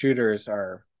me, shooters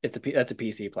are that's a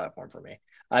PC platform for me.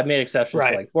 I've made exceptions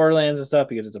for Right. like Borderlands and stuff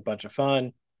because it's a bunch of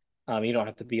fun. You don't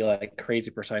have to be like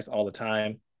crazy precise all the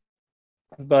time.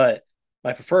 But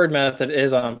my preferred method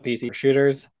is on PC for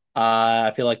shooters.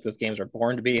 I feel like those games are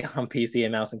born to be on PC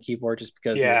and mouse and keyboard just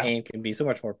because your Yeah. aim can be so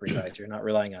much more precise. You're not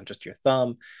relying on just your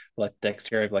thumb, like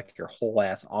dexterity of like your whole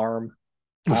ass arm.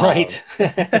 Right.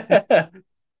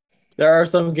 There are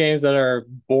some games that are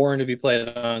born to be played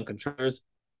on controllers.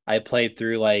 I played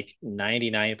through like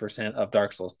 99% of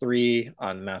Dark Souls 3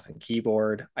 on mouse and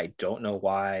keyboard. I don't know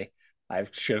why. I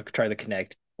should have tried to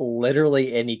connect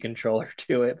literally any controller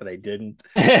to it, but I didn't.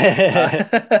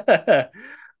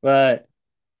 But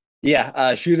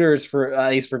yeah, shooters for at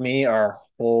least for me are a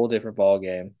whole different ball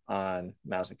game on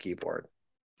mouse and keyboard.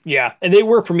 Yeah, and they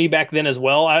were for me back then as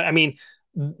well. I mean,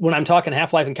 when I'm talking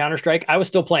Half-Life and Counter-Strike, I was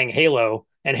still playing Halo,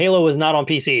 and Halo was not on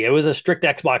PC. It was a strict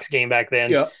Xbox game back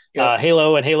then. Yeah, yeah.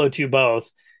 Halo and Halo 2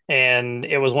 both. And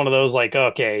it was one of those like,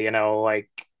 okay, like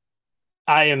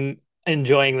I am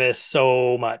enjoying this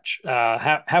so much.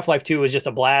 Half-Life 2 was just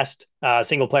a blast,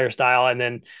 single player style. And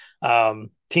then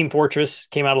Team Fortress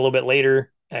came out a little bit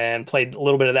later and played a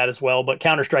little bit of that as well. But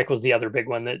Counter-Strike was the other big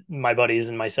one that my buddies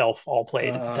and myself all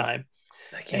played at the time.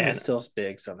 That game is still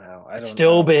big somehow. It's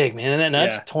still big, man. Isn't that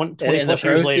nuts? Yeah. 20 plus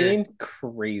years later. Scene,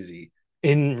 crazy.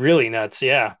 In really nuts.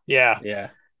 Yeah. Yeah.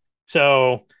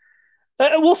 So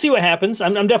we'll see what happens.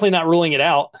 I'm definitely not ruling it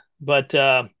out, but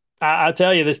I'll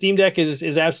tell you, the Steam Deck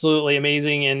is absolutely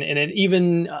amazing. And it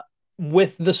even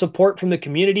with the support from the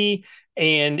community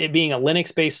and it being a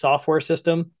Linux based software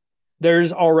system,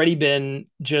 there's already been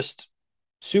just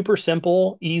super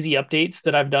simple, easy updates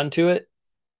that I've done to it.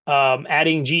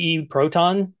 Adding GE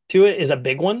Proton to it is a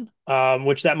big one,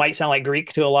 which that might sound like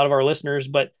Greek to a lot of our listeners,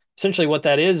 but essentially what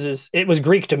that is it was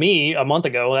Greek to me a month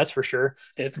ago, that's for sure.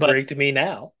 It's Greek to me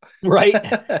now. Right.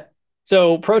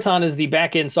 So Proton is the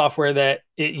backend software that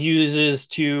it uses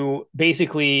to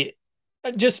basically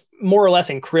just more or less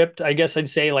encrypt, I guess I'd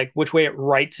say, like which way it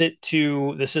writes it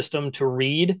to the system to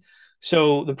read.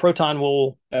 So the Proton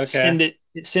will send it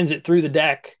sends it through the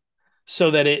deck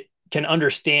so that it can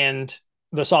understand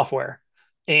the software.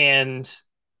 And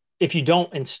if you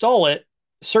don't install it,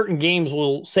 certain games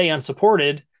will say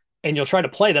unsupported and you'll try to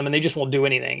play them and they just won't do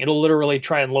anything. It'll literally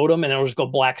try and load them and it'll just go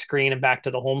black screen and back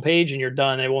to the home page and you're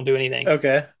done. It won't do anything.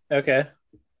 Okay.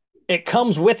 It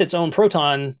comes with its own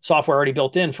Proton software already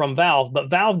built in from Valve, but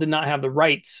Valve did not have the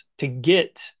rights to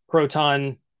get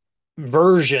Proton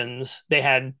versions. They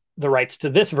had the rights to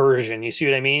this version. You see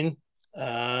what I mean?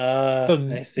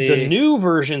 I see. The new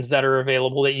versions that are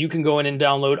available that you can go in and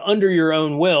download under your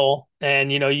own will,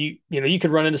 and you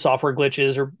could run into software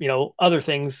glitches or other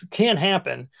things can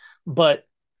happen, but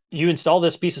you install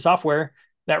this piece of software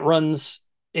that runs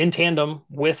in tandem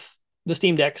with the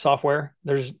Steam Deck software.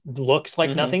 There's looks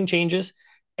like nothing changes,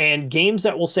 and games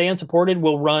that will say unsupported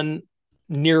will run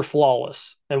near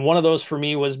flawless. And one of those for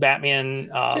me was Batman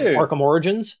Arkham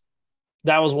Origins.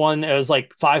 That was one. It was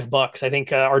like $5. I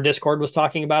think our Discord was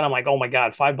talking about. I'm like, oh my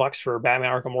god, $5 for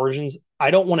Batman Arkham Origins. I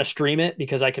don't want to stream it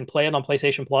because I can play it on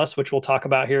PlayStation Plus, which we'll talk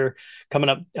about here coming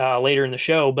up later in the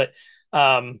show. But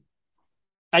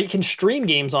I can stream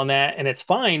games on that, and it's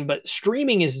fine. But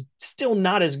streaming is still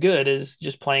not as good as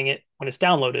just playing it when it's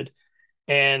downloaded.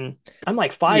 And I'm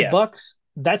like $5.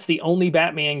 That's the only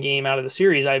Batman game out of the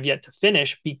series I've yet to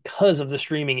finish because of the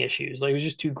streaming issues. Like it was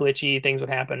just too glitchy. Things would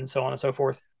happen, and so on and so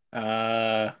forth.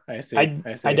 I see. I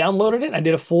downloaded it. I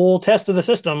did a full test of the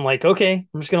system. Like, okay,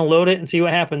 I'm just going to load it and see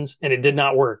what happens. And it did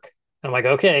not work. I'm like,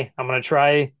 okay, I'm going to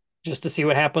try just to see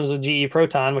what happens with GE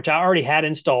Proton, which I already had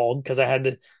installed because I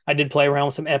did play around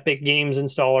with some Epic Games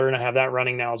installer and I have that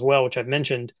running now as well, which I've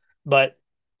mentioned. But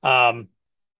turned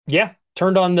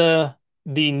on the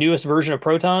newest version of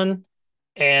Proton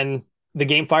and the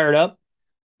game fired up.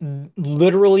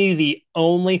 Literally the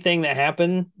only thing that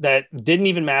happened that didn't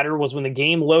even matter was when the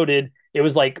game loaded, it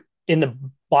was like in the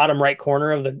bottom right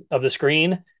corner of the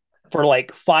screen for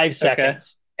like 5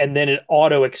 seconds. And then it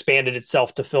auto expanded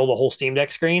itself to fill the whole Steam Deck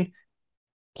screen.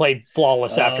 Played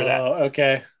flawless after that.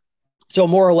 Okay. So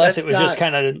more or less, it was just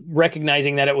kind of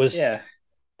recognizing that it was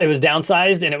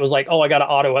downsized, and it was like, oh, I got to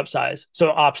auto upsize.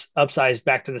 So upsized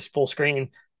back to this full screen,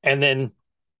 and then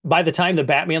by the time the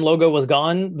Batman logo was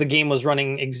gone, the game was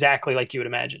running exactly like you would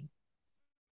imagine.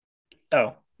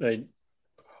 Oh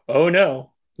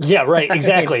no. Yeah, right.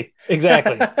 Exactly.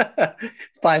 Exactly.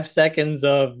 5 seconds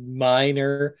of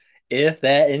minor, if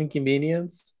that,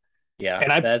 inconvenience. Yeah.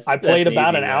 And I played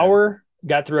about an hour,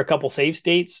 got through a couple save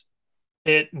states.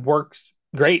 It works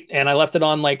great. And I left it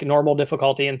on like normal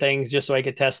difficulty and things just so I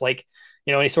could test like,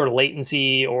 any sort of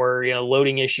latency or,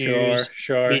 loading issues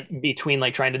between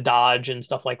like trying to dodge and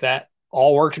stuff like that.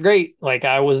 All worked great. Like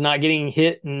I was not getting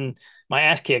hit and my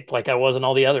ass kicked like I was in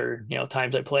all the other,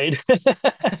 times I played.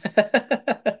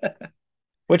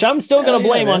 Which I'm still going to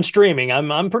blame on streaming.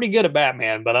 I'm pretty good at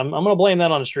Batman, but I'm going to blame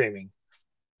that on streaming.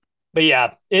 But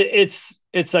yeah, it's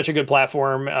such a good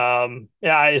platform.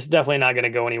 It's definitely not going to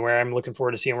go anywhere. I'm looking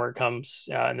forward to seeing where it comes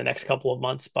in the next couple of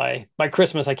months. By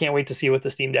Christmas, I can't wait to see what the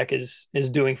Steam Deck is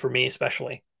doing for me,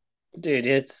 especially. Dude,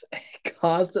 it's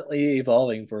constantly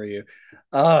evolving for you.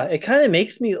 It kind of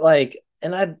makes me like,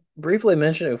 and I briefly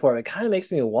mentioned it before, it kind of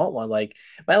makes me want one. Like,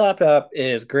 my laptop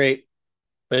is great,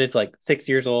 but it's like 6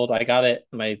 years old. I got it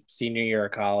my senior year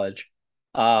of college.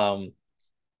 Um,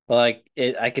 but like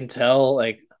I can tell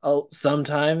like, oh,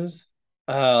 sometimes,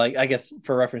 like I guess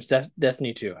for reference,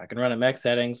 Destiny 2, I can run at max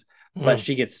settings, but Mm.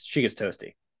 she gets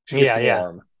toasty. She gets Yeah, yeah.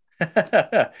 warm.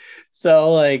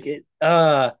 So like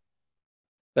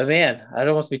but man, I'd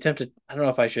almost be tempted. I don't know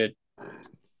if I should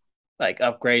like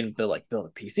upgrade and build a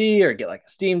PC or get like a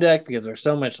Steam Deck because there's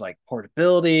so much like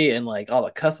portability and like all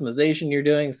the customization you're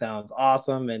doing sounds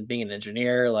awesome. And being an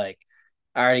engineer, like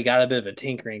I already got a bit of a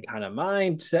tinkering kind of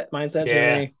mindset to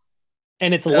Yeah. me.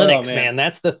 And it's Oh Linux, man, man.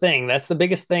 That's the thing. That's the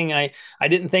biggest thing. I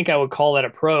didn't think I would call that a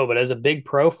pro, but as a big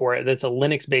pro for it, that's a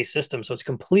Linux based system. So it's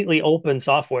completely open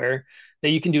software that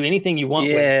you can do anything you want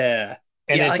with. yeah,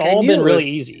 And yeah. it's Like I all knew been it really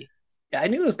was. easy. I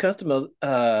knew it was custom.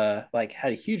 Like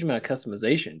had a huge amount of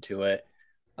customization to it.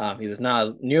 Because it's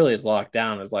not nearly as locked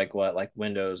down as like what like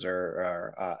Windows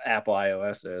or Apple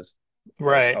iOS is or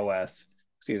Right. OS.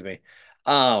 Excuse me.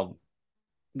 Um,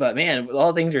 but man, with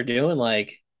all the things you're doing,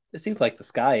 like it seems like the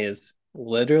sky is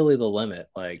literally the limit.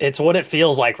 Like It's what it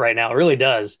feels like right now. It really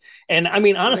does. And I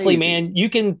mean, honestly, crazy. man, you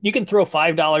can throw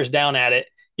 $5 down at it.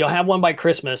 You'll have one by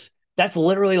Christmas. That's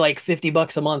literally like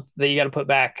 $50 a month that you got to put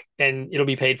back and it'll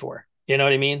be paid for. You know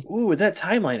what I mean? Ooh, that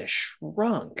timeline has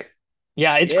shrunk.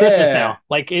 Yeah, it's Christmas Yeah. now.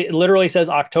 Like it literally says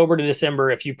October to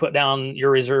December. If you put down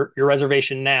your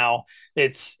reservation now,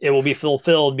 it will be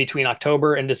fulfilled between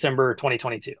October and December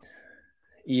 2022.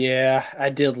 Yeah, I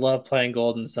did love playing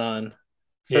Golden Sun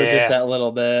for just Yeah. that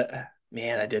little bit.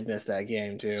 Man, I did miss that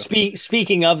game too.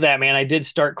 Speaking of that, man, I did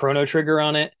start Chrono Trigger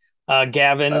on it.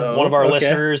 Gavin, one of Oh, our okay.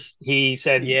 listeners, he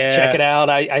said, check it Yeah. out.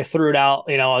 I threw it out.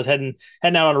 You know, I was heading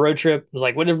out on a road trip. It was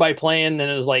like, what everybody playing? And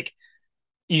it was like,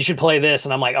 you should play this.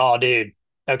 And I'm like, oh, dude,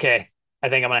 okay, I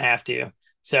think I'm gonna have to.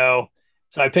 So,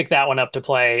 so I picked that one up to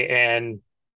play, and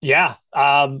yeah,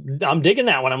 I'm digging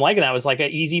that one. I'm liking that. It was like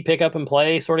an easy pick up and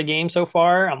play sort of game so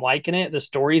far. I'm liking it. The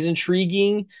story's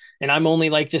intriguing, and I'm only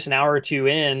like just an hour or two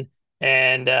in,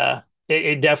 and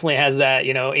it definitely has that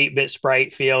 8-bit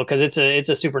sprite feel because it's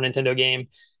a Super Nintendo game,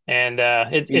 and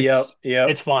Yep. Yep.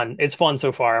 it's fun. It's fun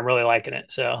so far. I'm really liking it.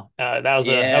 So that was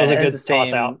Yeah, a it has the good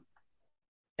toss out.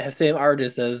 same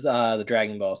artist as the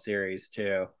Dragon Ball series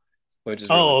too, which is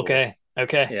really Oh, cool. okay.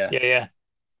 Okay. Yeah. Yeah, yeah.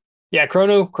 Yeah,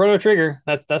 Chrono Trigger.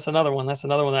 That's another one. That's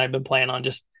another one that I've been playing on.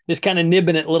 Just kind of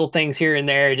nibbing at little things here and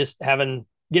there, just getting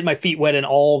my feet wet in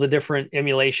all the different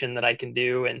emulation that I can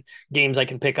do and games I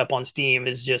can pick up on Steam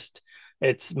is just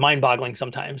it's mind-boggling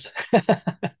sometimes.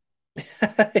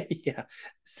 Yeah.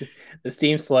 The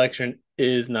Steam selection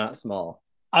is not small.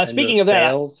 And Speaking those of that,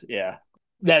 sales, yeah.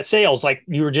 that sales like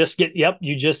you were just get yep,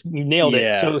 you nailed it.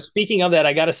 Yeah. So speaking of that,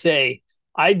 I got to say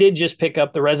I did just pick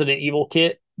up the Resident Evil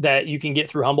kit that you can get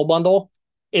through Humble Bundle.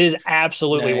 It is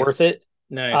absolutely worth Nice. it.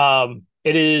 Nice.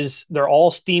 It is, they're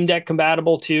all Steam Deck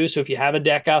compatible too. So if you have a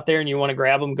deck out there and you want to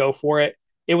grab them, go for it.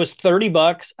 It was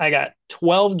 $30. I got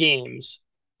 12 games,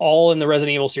 all in the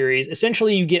Resident Evil series.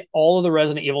 Essentially, you get all of the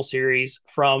Resident Evil series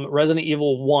from Resident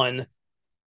Evil 1,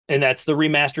 and that's the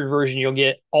remastered version. You'll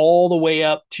get all the way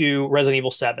up to Resident Evil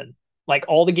 7. Like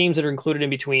all the games that are included in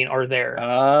between are there.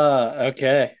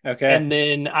 Okay. Okay. And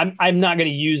then I'm not going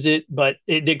to use it, but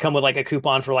it did come with like a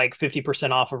coupon for like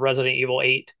 50% off of Resident Evil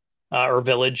 8 or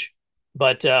Village.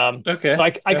 But so Okay.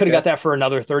 I could have got Okay. that for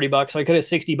another $30. So I could have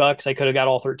 $60. I could have got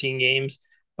all 13 games.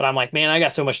 But I'm like, man, I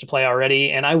got so much to play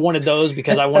already. And I wanted those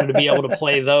because I wanted to be able to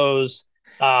play those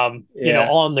Yeah.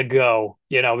 on the go,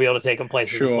 be able to take them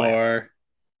places and play them. Sure.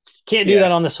 Can't do that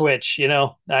Yeah. on the Switch.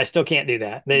 I still can't do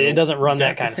that. It Nope. doesn't run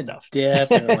that kind of stuff.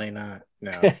 Definitely not.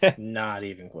 No, not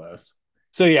even close.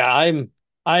 So yeah, I'm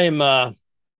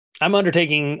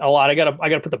undertaking a lot. I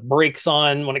gotta put the brakes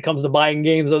on when it comes to buying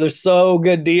games. Though there's so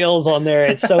good deals on there.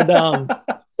 It's so dumb,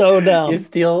 so You dumb.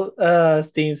 still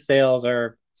Steam sales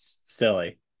are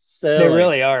silly. They Silly.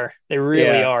 really are. They really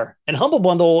Yeah. are. And Humble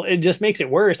Bundle, it just makes it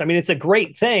worse. I mean, it's a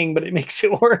great thing, but it makes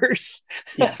it worse.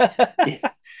 Yeah. Yeah.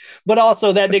 But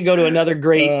also, that did go to another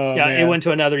great. Oh It man. went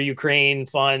to another Ukraine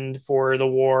fund for the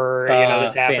war,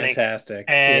 that's happening. Fantastic.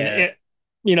 And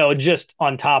Yeah. just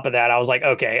on top of that, I was like,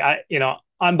 okay,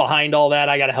 I'm behind all that.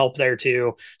 I got to help there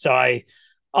too. So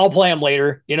I'll play them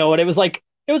later. You know what? It was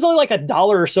only like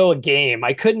 $1 or so a game.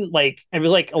 I couldn't it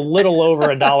was like a little over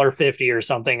 $1.50 or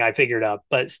something. I figured up,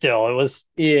 but still, it was.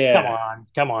 Yeah.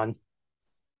 Come on.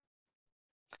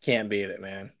 Can't beat it,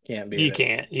 man. Can't beat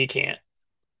it. You can't.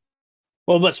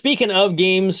 Well, but speaking of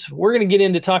games, we're going to get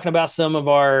into talking about some of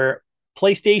our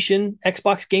PlayStation,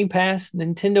 Xbox Game Pass,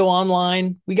 Nintendo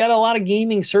Online. We got a lot of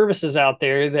gaming services out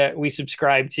there that we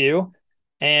subscribe to,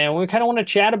 and we kind of want to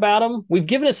chat about them. We've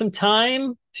given it some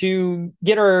time to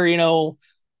get our,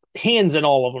 hands in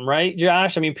all of them, right,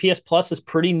 Josh? I mean, PS Plus is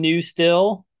pretty new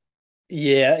still.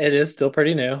 Yeah, it is still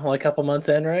pretty new. Only a couple months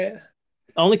in, right?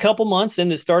 Only a couple months,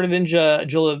 and it started in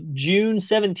June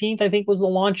 17th, I think was the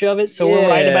launch of it. So we're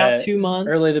right about Yeah, 2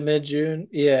 months. early to mid June.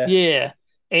 Yeah. Yeah.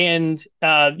 And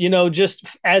just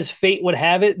as fate would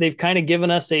have it, they've kind of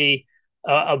given us a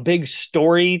big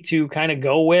story to kind of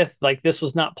go with. Like, this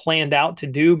was not planned out to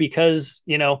do because,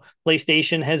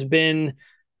 PlayStation has been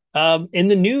in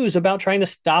the news about trying to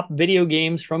stop video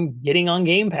games from getting on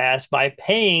Game Pass by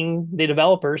paying the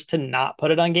developers to not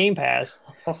put it on Game Pass.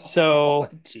 So,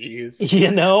 jeez.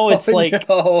 It's like,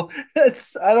 no,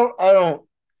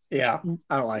 yeah,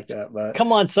 I don't like that, but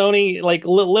come on, Sony, like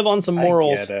live on some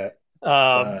morals. I get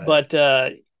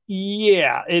it.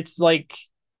 Yeah, it's like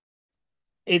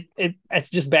it's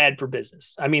just bad for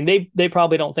business. I mean, they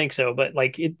probably don't think so, but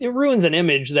like it ruins an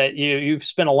image that you've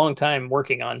spent a long time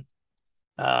working on.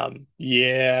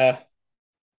 Yeah,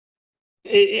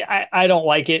 I don't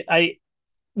like it.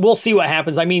 We'll see what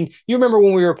happens. I mean, you remember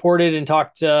when we reported and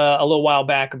talked a little while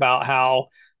back about how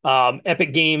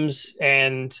Epic Games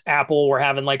and Apple were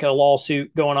having like a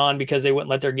lawsuit going on because they wouldn't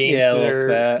let their games through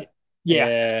their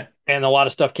yeah. And a lot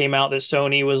of stuff came out that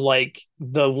Sony was like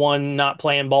the one not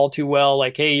playing ball too well.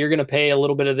 Like, hey, you're going to pay a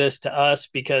little bit of this to us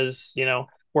because,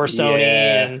 we're Sony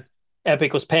and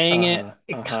Epic was paying it.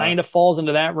 It kind of falls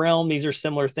into that realm. These are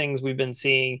similar things we've been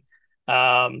seeing.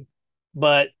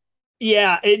 But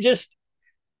yeah, it just,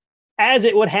 as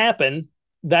it would happen,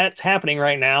 that's happening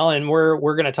right now. And we're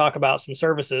going to talk about some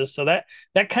services. So that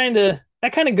kind of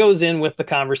goes in with the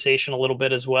conversation a little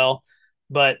bit as well.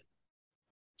 But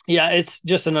yeah, it's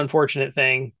just an unfortunate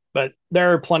thing, but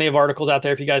there are plenty of articles out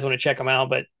there if you guys want to check them out.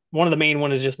 But one of the main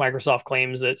one is just Microsoft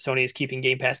claims that Sony is keeping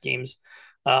Game Pass games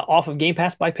off of Game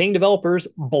Pass by paying developers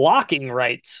blocking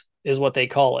rights is what they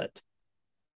call it.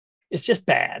 It's just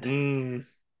bad.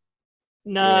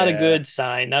 Not a good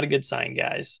sign. Not a good sign,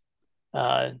 guys.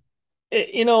 Like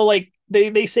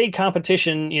they say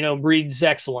competition, breeds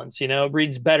excellence,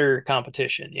 breeds better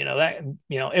competition,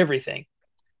 everything.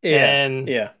 And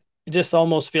it just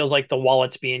almost feels like the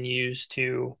wallet's being used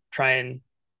to try and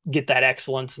get that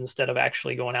excellence instead of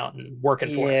actually going out and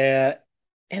working for it. Yeah.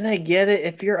 And I get it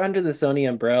if you're under the Sony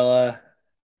umbrella,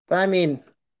 but I mean,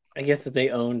 I guess if they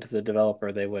owned the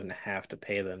developer, they wouldn't have to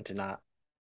pay them to not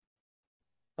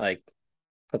like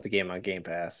put the game on Game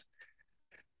Pass.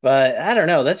 But I don't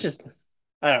know. That's just,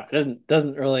 I don't know. It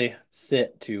doesn't really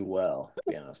sit too well, to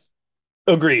be honest.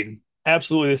 Agreed.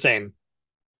 Absolutely the same.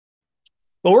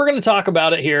 But we're going to talk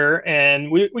about it here,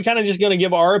 and we kind of just going to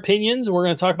give our opinions. We're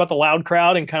going to talk about the Loud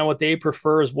Crowd and kind of what they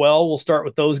prefer as well. We'll start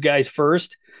with those guys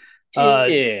first.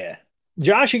 Yeah.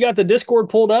 Josh, you got the Discord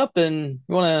pulled up, and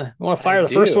you want to fire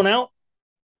the first one out?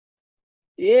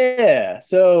 Yeah.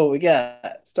 So we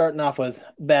got starting off with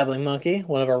Babbling Monkey,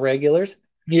 one of our regulars.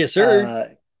 Yes,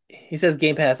 sir. He says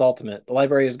Game Pass Ultimate. The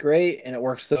library is great and it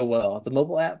works so well. The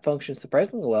mobile app functions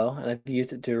surprisingly well, and I've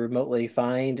used it to remotely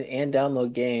find and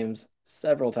download games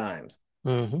several times.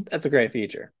 That's a great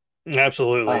feature.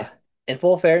 Absolutely. In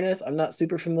full fairness, I'm not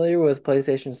super familiar with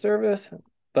PlayStation service,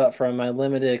 but from my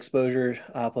limited exposure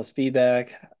plus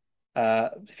feedback I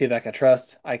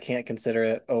trust, I can't consider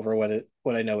it over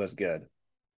what I know is good.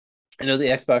 I know the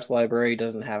Xbox library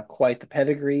doesn't have quite the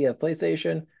pedigree of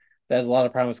PlayStation. That has a lot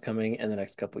of promise coming in the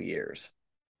next couple of years.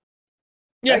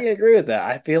 Yeah, I can agree with that.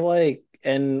 I feel like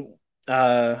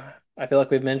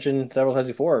we've mentioned several times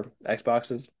before,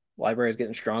 Xbox's library is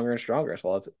getting stronger and stronger as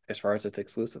far as its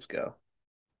exclusives go.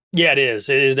 Yeah, it is.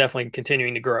 It is definitely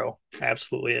continuing to grow.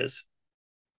 Absolutely is.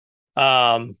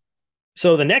 So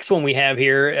the next one we have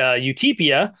here,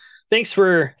 Utopia. Thanks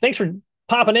for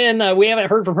popping in. We haven't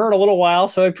heard from her in a little while,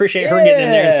 so I appreciate her getting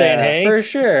in there and saying, hey.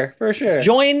 For sure.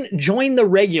 Join the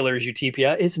regulars,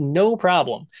 Utopia. It's no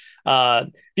problem.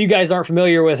 If you guys aren't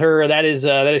familiar with her, that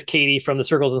is Katie from the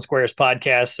Circles and Squares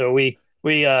podcast. So we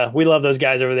love those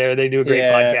guys over there. They do a great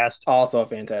podcast. Also a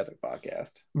fantastic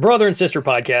podcast. Brother and sister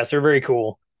podcast. They're very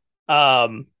cool.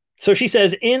 So she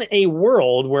says, in a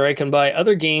world where I can buy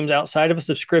other games outside of a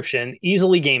subscription,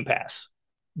 easily Game Pass.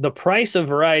 The price of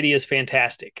variety is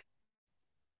fantastic.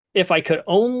 If I could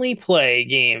only play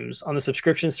games on the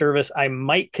subscription service, I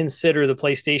might consider the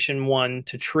PlayStation 1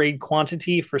 to trade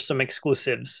quantity for some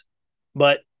exclusives,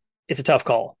 but it's a tough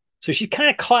call. So she's kind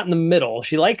of caught in the middle.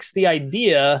 She likes the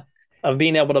idea of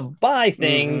being able to buy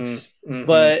things,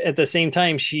 but at the same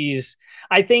time,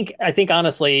 I think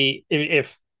honestly,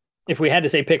 if if we had to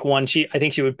say pick one, I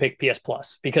think she would pick PS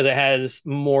Plus because it has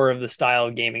more of the style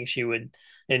of gaming she would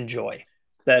enjoy.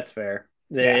 That's fair.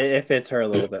 Yeah. It fits her a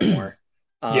little bit more.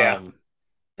 Yeah.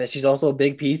 But she's also a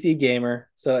big PC gamer,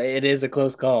 so it is a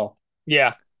close call.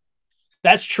 Yeah.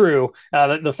 That's true.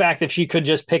 The fact that she could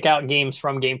just pick out games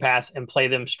from Game Pass and play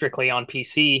them strictly on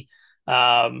PC,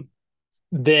 then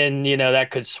that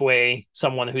could sway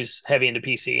someone who's heavy into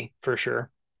PC for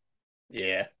sure.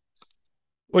 Yeah.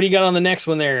 What do you got on the next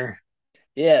one there?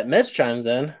 Yeah, Mitch chimes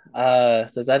in.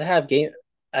 Says I'd have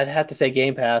to say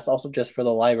Game Pass, also just for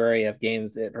the library of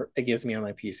games it gives me on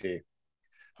my PC.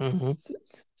 Mm-hmm.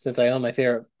 Since I own my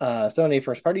favorite Sony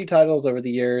first party titles over the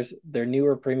years, their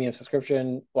newer premium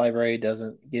subscription library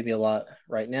doesn't give me a lot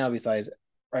right now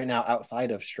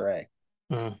outside of Stray.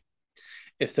 Mm.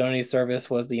 If Sony's service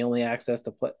was the only access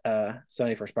to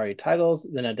Sony first party titles,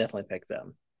 then I'd definitely pick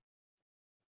them.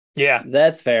 Yeah,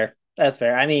 that's fair. That's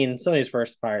fair. I mean, Sony's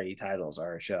first party titles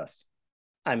are just,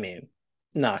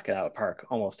 knock it out of the park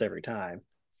almost every time.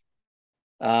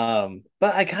 But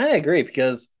I kind of agree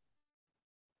because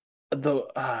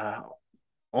the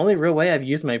only real way I've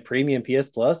used my premium PS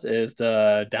Plus is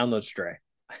to download Stray.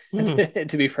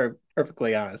 To be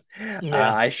perfectly honest,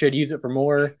 I should use it for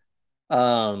more.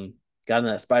 Got in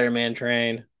that Spider-Man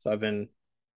train, so I've been.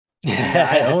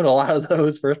 I own a lot of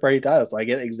those first-party titles, so I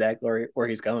get exactly where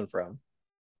he's coming from.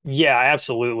 Yeah,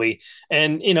 absolutely.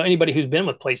 And anybody who's been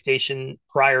with PlayStation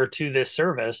prior to this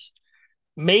service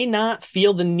may not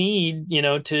feel the need,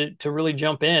 to really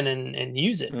jump in and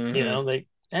use it. Mm-hmm.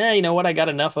 You know what? I got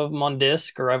enough of them on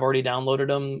disc, or I've already downloaded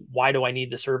them. Why do I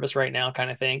need the service right now? Kind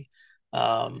of thing.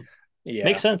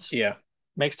 Makes sense. Yeah,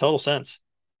 makes total sense.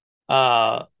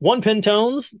 One Pin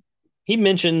Tones, he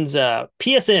mentions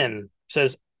PSN,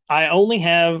 says I only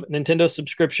have Nintendo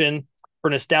subscription for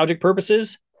nostalgic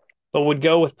purposes, but would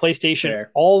go with PlayStation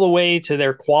all the way to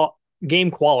their game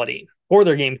quality.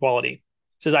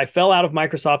 Says I fell out of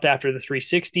Microsoft after the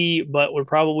 360, but would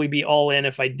probably be all in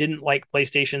if I didn't like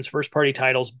PlayStation's first party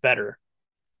titles better.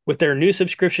 With their new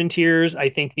subscription tiers, I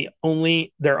think they're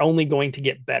only going to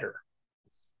get better.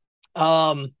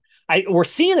 We're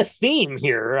seeing a theme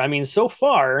here. I mean, so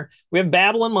far we have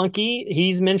Babylon Monkey.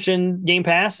 He's mentioned Game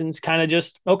Pass and it's kind of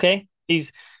just okay.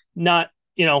 He's not,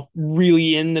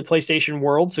 really in the PlayStation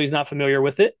world, so he's not familiar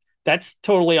with it. That's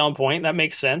totally on point. That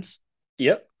makes sense.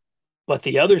 Yep. But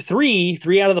the other three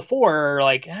out of the four are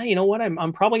like, you know what?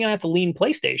 I'm probably gonna have to lean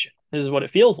PlayStation. This is what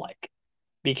it feels like,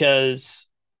 because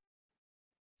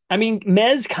I mean,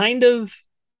 Mez kind of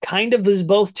is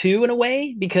both too in a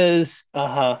way, because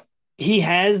he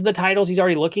has the titles he's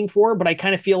already looking for, but I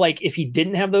kind of feel like if he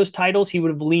didn't have those titles, he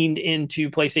would have leaned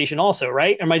into PlayStation also,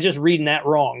 right? Or am I just reading that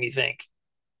wrong, you think?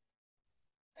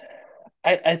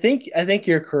 I think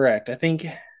you're correct. I think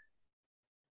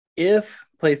if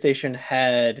PlayStation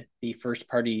had the first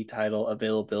party title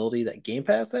availability that Game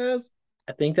Pass has,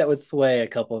 I think that would sway a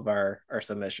couple of our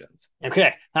submissions.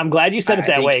 Okay. I'm glad you said it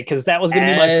that way, because that was going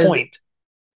to be my point.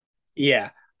 Yeah.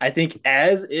 I think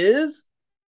as is,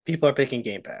 people are picking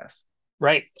Game Pass.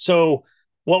 Right. So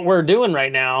what we're doing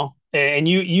right now, and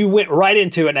you went right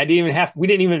into it, and we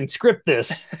didn't even script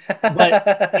this, but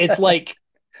it's like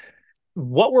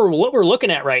what we're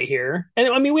looking at right here. And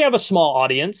I mean, we have a small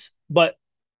audience, but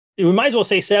we might as well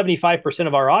say 75%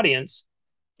 of our audience,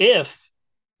 if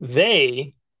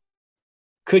they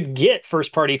could get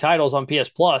first party titles on PS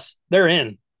Plus, they're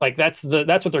in. Like that's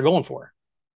what they're going for.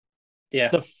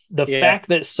 Yeah. The fact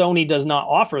that Sony does not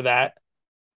offer that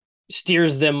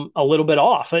steers them a little bit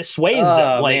off. It sways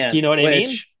them. Like, man. You know what I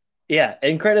mean? Yeah.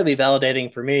 Incredibly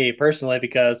validating for me personally,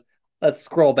 because let's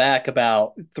scroll back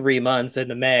about 3 months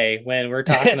into May when we're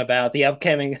talking about the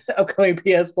upcoming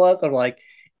PS Plus. I'm like,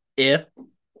 if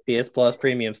PS Plus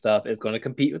premium stuff is going to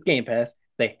compete with Game Pass,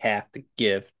 they have to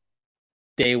give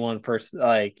day one first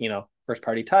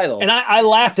party titles. And I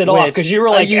laughed it off because you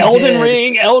were like, Elden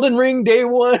Ring day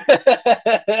one.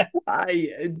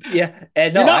 And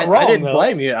no, I didn't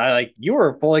blame you. You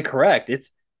were fully correct.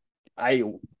 I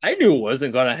knew it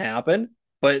wasn't going to happen,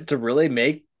 but to really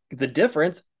make the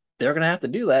difference, they're going to have to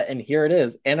do that. And here it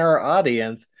is in our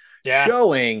audience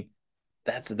showing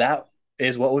that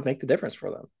is what would make the difference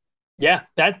for them. Yeah,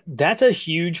 that's a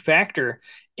huge factor.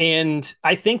 And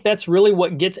I think that's really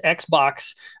what gets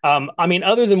Xbox. I mean,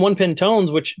 other than One Pin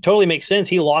Tones, which totally makes sense.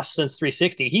 He lost since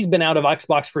 360. He's been out of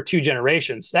Xbox for 2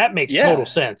 generations. That makes total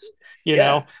sense, you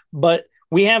know? But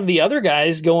we have the other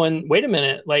guys going, wait a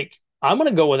minute, like I'm going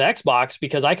to go with Xbox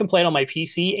because I can play it on my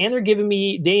PC and they're giving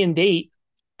me day and date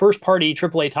first party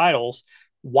AAA titles.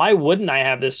 why wouldn't I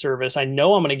have this service? I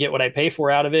know I'm going to get what I pay for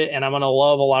out of it, and I'm going to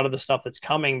love a lot of the stuff that's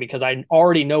coming because I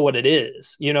already know what it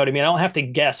is. You know what I mean? I don't have to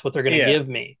guess what they're going to Yeah. give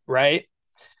me, right?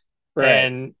 Right.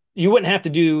 And you wouldn't have to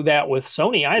do that with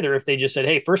Sony either if they just said,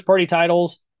 "Hey, first party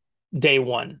titles day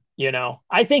one."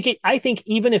 I think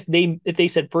even if they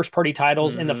said first party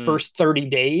titles in the Hmm. first 30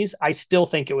 days, I still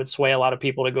think it would sway a lot of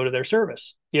people to go to their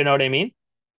service. You know what I mean?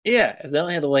 Yeah, if they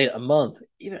only had to wait a month,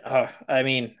 even I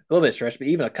mean, a little bit stretched, but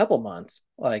even a couple months,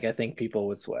 like I think people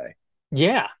would sway.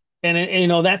 Yeah.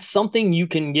 And that's something you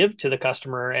can give to the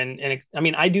customer. And I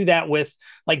mean, I do that with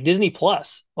like Disney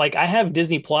Plus. Like I have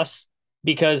Disney Plus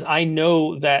because I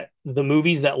know that the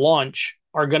movies that launch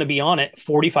are going to be on it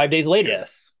 45 days later.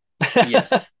 Yes.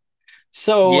 Yes.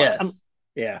 So Yes.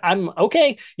 Yeah. I'm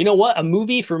okay. You know what? A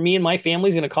movie for me and my family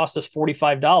is going to cost us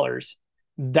 $45.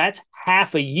 That's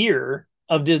half a year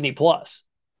of Disney Plus.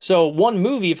 So one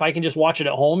movie, if I can just watch it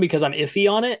at home because I'm iffy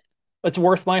on it, it's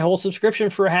worth my whole subscription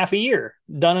for a half a year.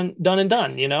 Done,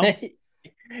 you know?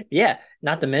 Yeah.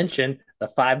 Not to mention the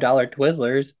 $5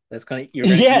 Twizzlers you're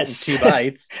gonna eat in Yes. 2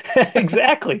 bites.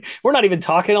 Exactly. We're not even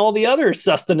talking all the other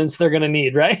sustenance they're going to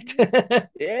need, right?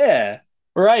 Yeah.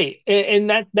 Right. And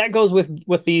that goes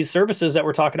with these services that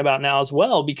we're talking about now as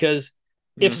well, because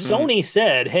if Hmm. Sony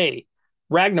said, "Hey,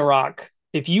 Ragnarok,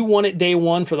 if you want it day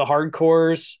one for the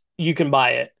hardcores, you can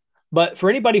buy it. But for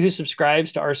anybody who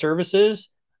subscribes to our services,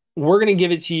 we're going to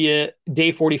give it to you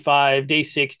day 45, day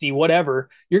 60, whatever.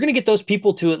 You're going to get those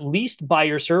people to at least buy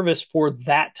your service for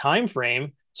that time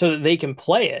frame so that they can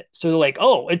play it. So they're like,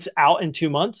 "Oh, it's out in 2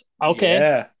 months. Okay,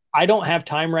 Yeah. I don't have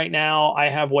time right now. I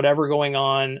have whatever going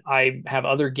on. I have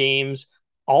other games.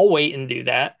 I'll wait and do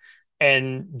that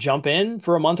and jump in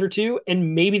for a month or two.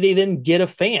 And maybe they then get a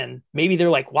fan. Maybe they're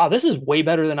like, wow, this is way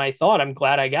better than I thought. I'm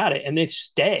glad I got it." And they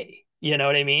stay. You know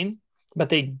what I mean? But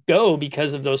they go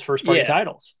because of those first party Yeah.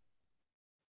 titles.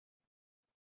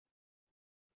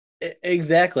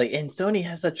 Exactly. And Sony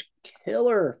has such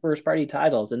killer first party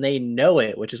titles and they know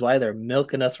it, which is why they're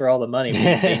milking us for all the money.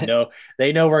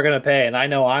 They know we're gonna pay, and I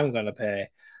know I'm gonna pay.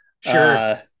 Sure.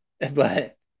 Uh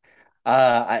but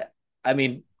uh I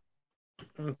mean,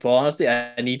 full honesty,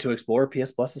 I need to explore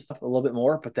PS Plus stuff a little bit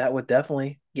more, but that would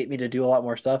definitely get me to do a lot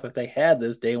more stuff. If they had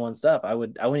those day one stuff, I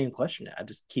wouldn't even question it. I'd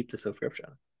just keep the subscription.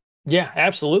 Yeah,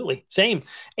 absolutely. Same.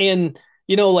 And,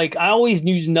 like I always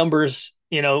use numbers,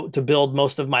 to build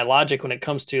most of my logic when it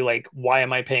comes to like, why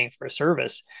am I paying for a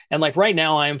service? And like right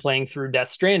now, I am playing through Death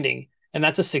Stranding, and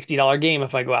that's a $60 game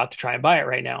if I go out to try and buy it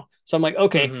right now. So I'm like,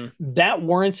 okay, Hmm. that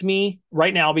warrants me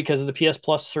right now because of the PS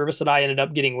Plus service that I ended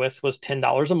up getting with was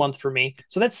 $10 a month for me.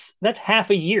 So that's half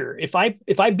a year. If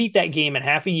I beat that game in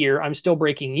half a year, I'm still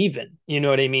breaking even. You know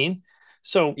what I mean?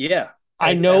 So Yeah,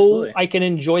 I know absolutely. I can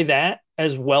enjoy that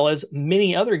as well as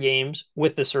many other games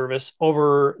with the service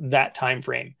over that time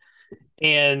frame.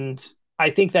 And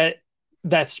I think that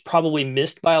that's probably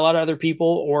missed by a lot of other people,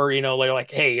 or they're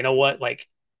like, "Hey, you know what? Like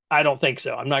I don't think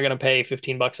so. I'm not going to pay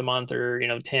 $15 a month or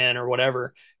 10 or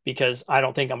whatever because I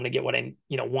don't think I'm going to get what I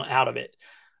want out of it."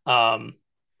 Um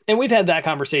and we've had that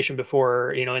conversation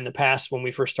before, in the past when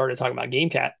we first started talking about Game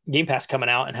Pass coming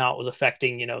out and how it was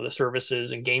affecting, the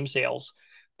services and game sales.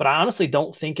 But I honestly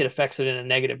don't think it affects it in a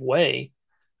negative way.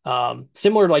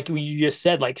 Similar like you just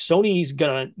said, like Sony's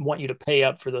gonna want you to pay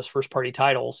up for those first party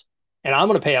titles, and I'm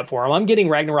gonna pay up for them. I'm getting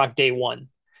Ragnarok day one,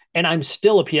 and I'm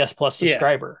still a PS Plus Yeah,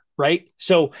 subscriber, right?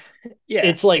 So yeah,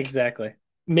 it's like exactly.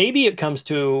 maybe it comes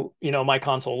to my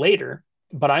console later,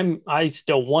 but I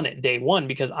still want it day one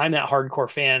because I'm that hardcore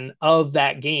fan of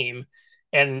that game,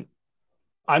 and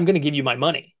I'm gonna give you my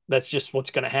money. That's just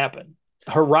what's gonna happen.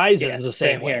 Yeah, Horizon's the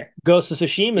same same way. here. Ghost of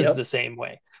Tsushima is the Yep, same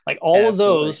way. Like all of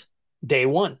absolutely. those day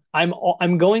one.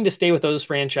 I'm going to stay with those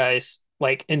franchise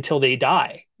like until they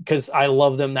die because I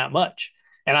love them that much.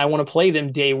 And I want to play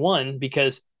them day one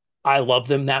because I love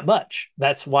them that much.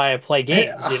 That's why I play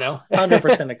games, I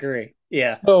 100% agree.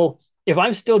 Yeah. So if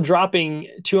I'm still dropping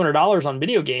 $200 on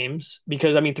video games,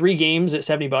 because I mean, 3 games at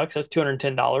 $70, that's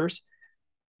 $210,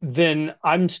 then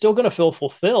I'm still going to feel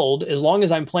fulfilled as long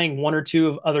as I'm playing one or two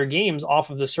of other games off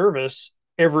of the service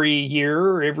every year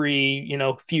or every,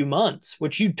 few months,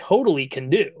 which you totally can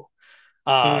do.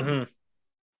 Um, Hmm.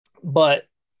 but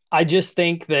I just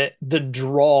think that the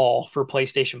draw for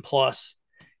PlayStation Plus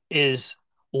is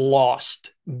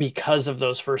lost because of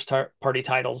those first party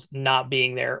titles not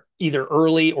being there either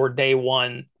early or day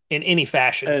one in any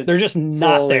fashion. Uh, They're just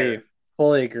not fully, there.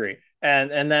 fully agree.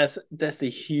 And that's a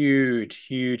huge,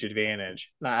 huge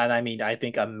advantage. And I mean, I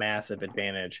think a massive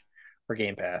advantage for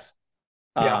Game Pass.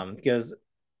 Yeah. Because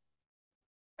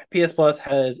PS Plus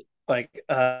has like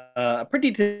a pretty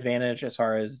advantage as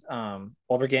far as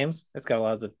older games. It's got a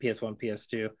lot of the PS1,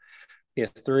 PS2,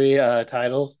 PS3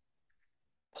 titles,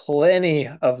 plenty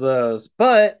of those.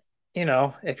 But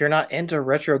if you're not into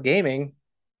retro gaming,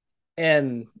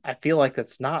 and I feel like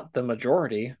that's not the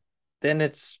majority, then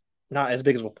it's not as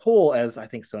big of a pull as I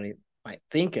think Sony might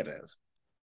think it is.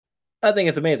 I think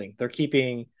it's amazing. They're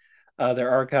keeping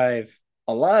their archive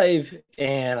alive,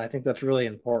 and I think that's really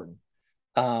important.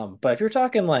 But if you're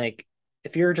talking like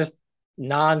if you're just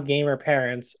non-gamer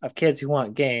parents of kids who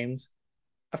want games,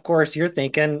 of course you're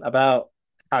thinking about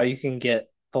how you can get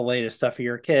the latest stuff for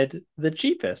your kid the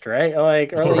cheapest, right?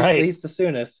 Like, or at Right. least the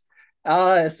soonest.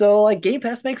 So like Game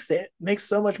Pass makes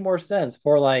so much more sense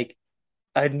for like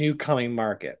a new coming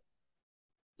market.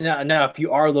 Now, if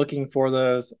you are looking for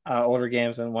those older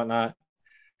games and whatnot,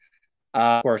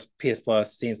 of course, PS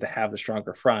Plus seems to have the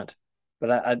stronger front,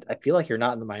 but I feel like you're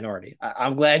not in the minority.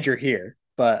 I'm glad you're here,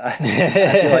 but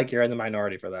I feel like you're in the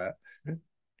minority for that.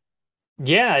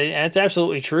 Yeah, that's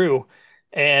absolutely true.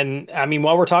 And I mean,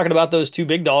 while we're talking about those two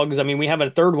big dogs, I mean, we have a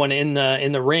third one in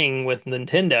the ring with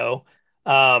Nintendo.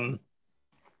 Um,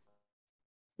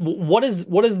 what is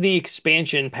the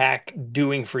expansion pack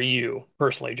doing for you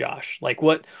personally, Josh? Like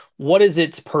what is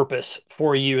its purpose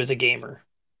for you as a gamer?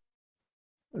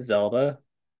 Zelda.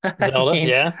 I Zelda?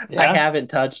 mean, Yeah, I yeah. haven't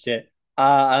touched it.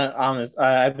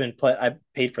 I've been play. I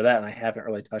paid for that, and I haven't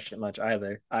really touched it much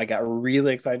either. I got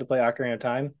really excited to play Ocarina of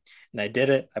Time, and I did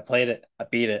it. I played it. I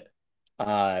beat it.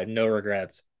 No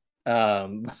regrets.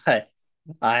 But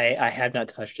I have not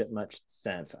touched it much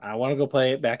since. I want to go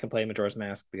play it back and play Majora's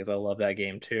Mask because I love that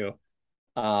game too.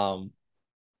 Um,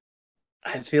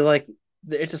 I just feel like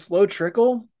it's a slow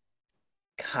trickle,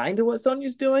 kind of what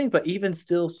Sony's doing, but even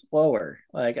still slower.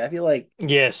 Like I feel like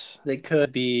Yes.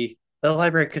 the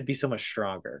library could be so much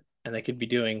stronger, and they could be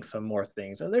doing some more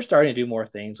things. And they're starting to do more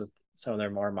things with some of their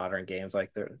more modern games,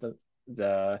 like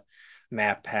the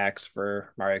map packs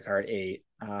for Mario Kart 8.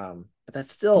 But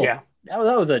that's still Yeah. that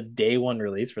was a day one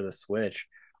release for the Switch,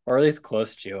 or at least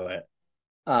close to it.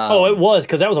 Oh, it Um, was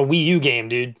because that was a Wii U game,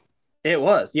 dude. it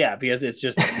was, yeah, because it's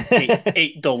just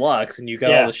eight deluxe, and you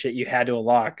got all Yeah, the shit you had to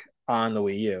unlock on the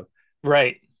Wii U.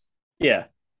 right. Yeah.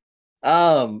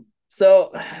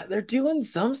 So they're doing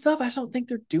some stuff. I don't think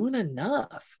they're doing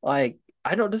enough. Like,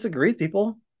 I don't disagree with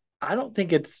people. I don't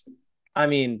think it's, I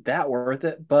mean, that worth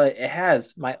it, but it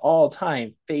has my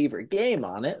all-time favorite game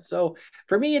on it. So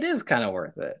for me, it is kind of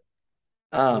worth it.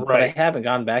 But I Right. haven't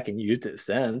gone back and used it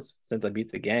since I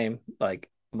beat the game like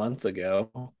months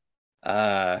ago.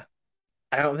 Uh,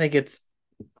 I don't think it's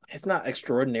not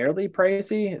extraordinarily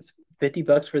pricey. It's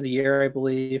 $50 for the year, I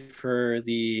believe, for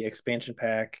the expansion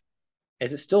pack.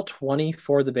 Is it still 20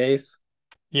 for the base?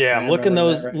 Yeah, Am I I'm remembering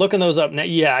that right? looking those up now.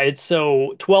 Yeah, it's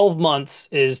so 12 months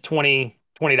is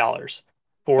 $20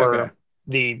 Okay. for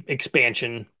the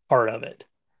expansion part of it.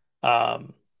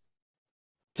 Um,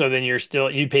 so then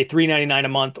you'd pay $3.99 a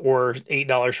month or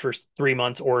 $8 for 3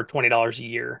 months or $20 a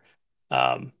year.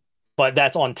 Um, but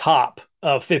that's on top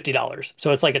of $50.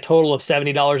 So it's like a total of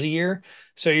 $70 a year.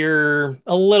 So you're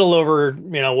a little over,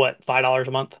 what, $5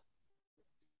 a month?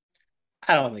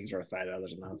 I don't think it's worth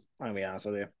 $5 a month. I'm gonna be honest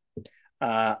with you.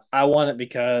 I want it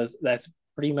because that's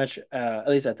pretty much, at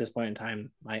least at this point in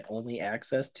time, my only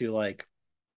access to like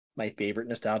my favorite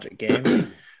nostalgic game.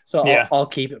 So I'll Yeah. I'll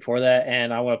keep it for that,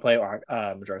 and I want to play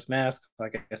Majora's Mask,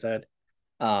 like I said.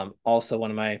 Also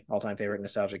one of my all-time favorite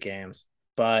nostalgic games.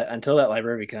 But until that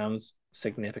library becomes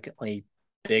significantly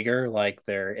bigger, like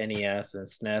their NES and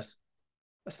SNES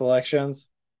selections,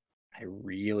 I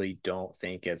really don't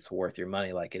think it's worth your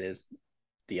money like it is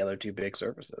the other two big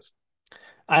services.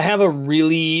 I have a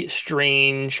really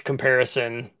strange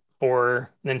comparison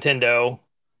for Nintendo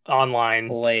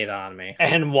online Lay it on me.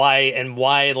 and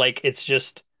why like it's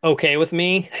just okay with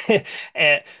me.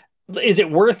 And is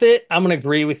it worth it? I'm gonna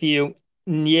agree with you.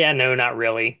 Yeah, no, not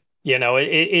really.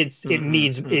 It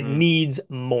Mm-hmm. needs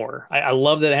more. I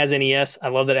love that it has NES. I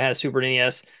love that it has Super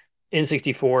NES,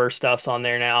 N64 stuff's on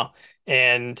there now,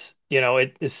 and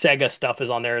Sega stuff is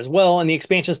on there as well, and the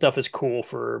expansion stuff is cool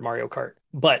for Mario Kart.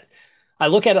 But I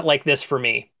look at it like this for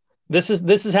me. This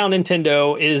is how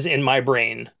Nintendo is in my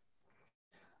brain.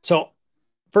 So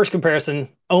first comparison,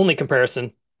 only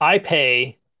comparison, I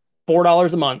pay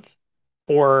 $4 a month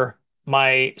for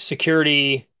my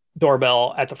security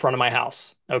doorbell at the front of my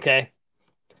house. Okay.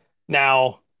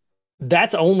 Now,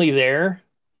 that's only there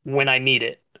when I need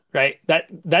it, right? That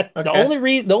Okay.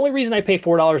 the only reason I pay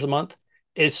 $4 a month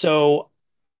is so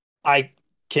I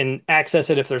can access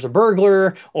it if there's a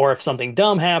burglar or if something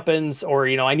dumb happens or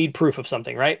I need proof of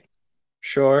something, right?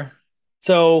 Sure.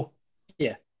 So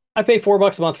Yeah. I pay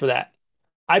 $4 a month for that.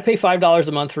 I pay $5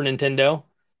 a month for Nintendo.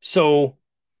 So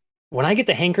when I get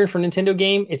the hankering for Nintendo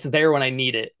game, it's there when I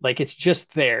need it. Like it's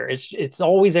just there. It's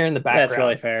always there in the That's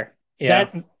really background. fair. Yeah.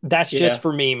 That's just Yeah.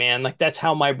 for me, man. Like that's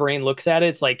how my brain looks at it.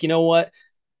 It's like, you know what?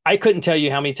 I couldn't tell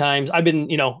you how many times I've been,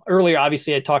 earlier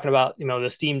obviously I talking about, the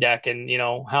Steam Deck and,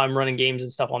 how I'm running games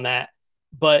and stuff on that.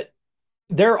 But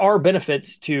there are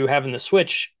benefits to having the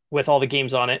Switch with all the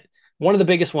games on it. One of the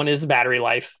biggest one is the battery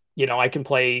life. I can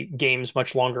play games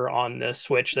much longer on the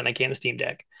Switch than I can the Steam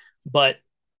Deck. But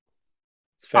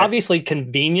It's fair. obviously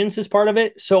convenience is part of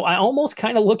it. So I almost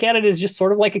kind of look at it as just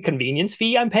sort of like a convenience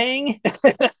fee I'm paying.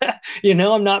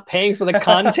 I'm not paying for the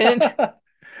content.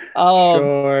 Um,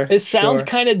 Sure, it sounds sure.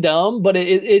 kind of dumb, but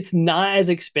it's not as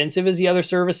expensive as the other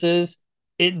services.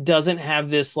 It doesn't have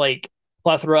this like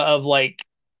plethora of like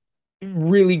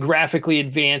really graphically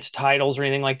advanced titles or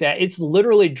anything like that. It's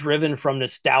literally driven from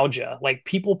nostalgia. Like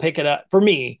people pick it up for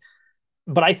me,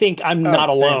 but I think I'm Oh, not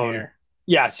same alone. here.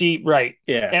 Yeah, see, right.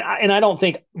 Yeah. And I don't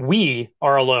think we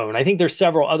are alone. I think there's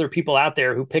several other people out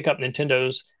there who pick up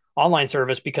Nintendo's online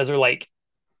service because they're like,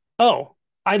 "Oh,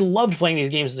 I loved playing these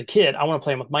games as a kid. I want to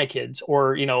play them with my kids."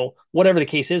 Or, whatever the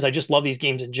case is, I just love these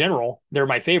games in general. They're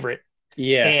my favorite.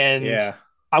 Yeah. And Yeah.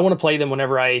 I want to play them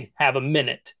whenever I have a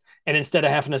minute. And instead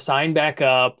of having to sign back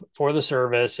up for the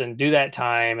service and do that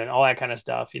time and all that kind of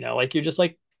stuff, like you're just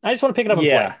like, I just want to pick it up and play.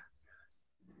 Yeah.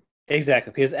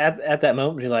 Exactly. Because at that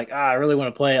moment, you're like, I really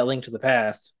want to play A Link to the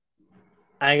Past.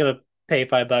 I ain't gonna pay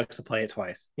 $5 to play it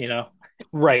twice, you know?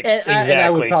 Right. And I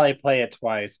would Exactly. probably play it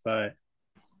twice, but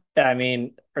I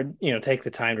mean, or take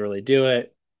the time to really do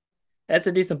it. That's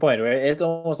a decent point, right? It's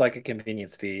almost like a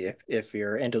convenience fee if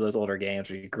you're into those older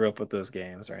games or you grew up with those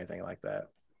games or anything like that.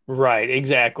 Right.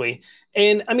 Exactly.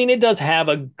 And I mean, it does have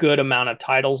a good amount of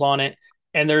titles on it.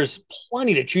 And there's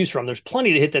plenty to choose from. There's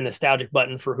plenty to hit the nostalgic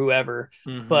button for whoever.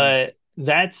 Mm-hmm. But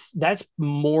that's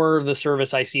more of the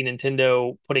service I see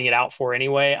Nintendo putting it out for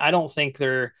anyway. I don't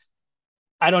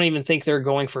even think they're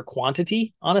going for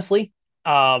quantity, honestly.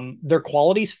 Their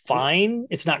quality's fine.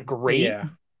 It's not great, Yeah,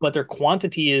 but their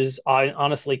quantity is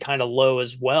honestly kind of low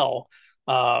as well.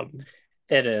 Um,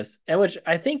 it is. And which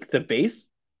I think the base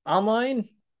online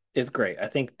is great. I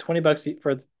think $20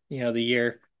 for the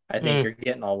year. I think mm, you're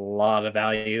getting a lot of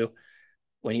value.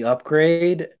 When you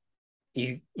upgrade,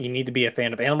 you need to be a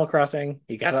fan of Animal Crossing.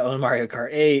 You gotta own Mario Kart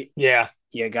 8. yeah,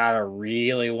 You gotta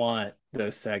really want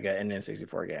those Sega and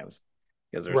N64 games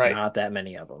because there's right. not that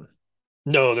many of them.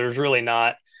 No, there's really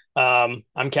not. I'm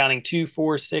counting 2,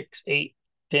 4, 6, 8,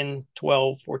 10,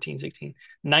 12, 14, 16,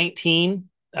 19,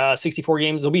 64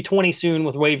 games. There'll be 20 soon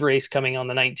with Wave Race coming on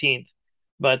the 19th,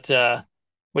 but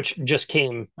which just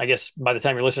came, I guess by the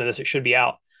time you're listening to this, it should be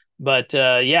out. But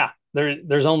yeah,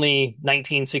 there's only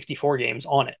 1964 games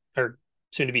on it, or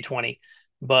soon to be 20.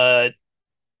 But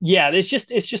yeah, it's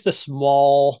just a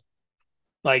small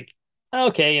like,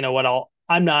 okay, you know what?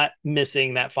 I'm not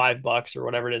missing that $5 or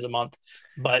whatever it is a month.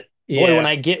 But boy, when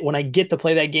Yeah. I get to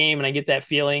play that game and I get that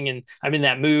feeling and I'm in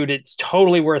that mood, it's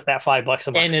totally worth that $5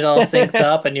 a And month. it all syncs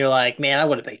up, and you're like, man, I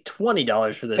would have paid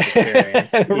 $20 for this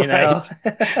experience, you know?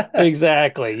 Right.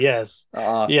 Exactly. Yes.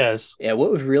 uh, Yes. yeah,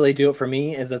 what would really do it for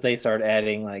me is that they start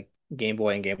adding like Game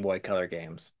Boy and Game Boy Color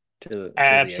games to the expansion.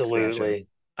 Absolutely.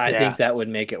 I think Yeah. that would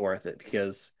make it worth it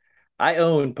because I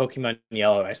own Pokemon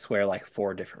Yellow, I swear, like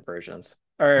four different versions.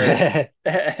 Or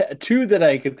two that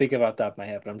I could think of off the top of my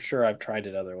head, but I'm sure I've tried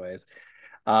it other ways.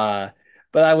 Uh,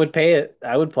 but I would play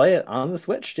it on the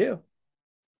Switch too.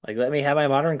 Like, let me have my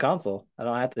modern console. I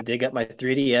don't have to dig up my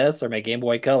 3DS or my Game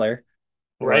Boy Color,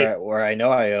 Right. where I know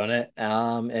I own it.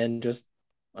 And just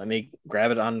let me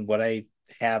grab it on what I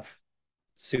have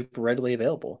super readily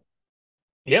available.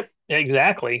 Yep.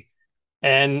 Exactly.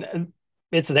 And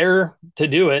it's there to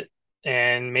do it.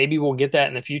 And maybe we'll get that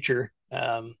in the future.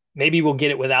 Maybe we'll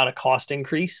get it without a cost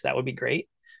increase. That would be great.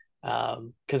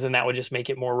 Because then that would just make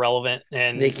it more relevant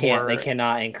and They more.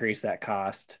 cannot increase that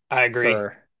cost I agree.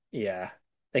 for, yeah,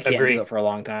 they can't do Agree. it for a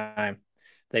long time.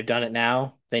 They've done it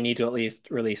now. They need to at least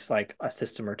release like a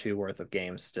system or two worth of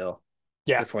games still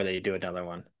Yeah. before they do another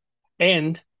one.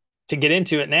 And to get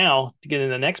into it now, to get in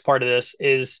the next part of this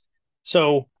is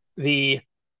so the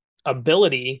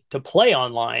ability to play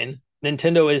online,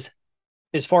 Nintendo is,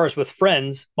 as far as with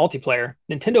friends, multiplayer,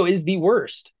 Nintendo is the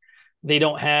worst. They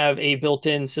don't have a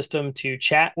built-in system to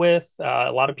chat with.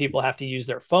 A lot of people have to use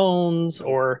their phones Nope.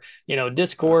 or Uh-huh.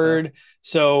 Discord.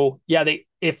 So yeah, they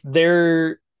if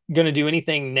they're gonna do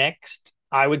anything next,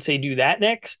 I would say do that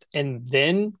next, and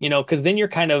then because then you're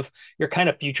kind of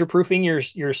future-proofing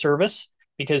your service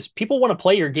because people want to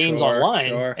play your games Sure, online,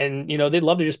 sure. and they'd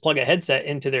love to just plug a headset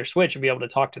into their Switch and be able to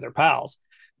talk to their pals.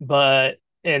 But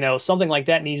something like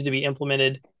that needs to be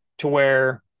implemented to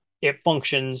where it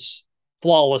functions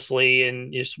flawlessly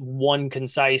and just one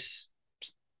concise,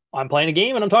 I'm playing a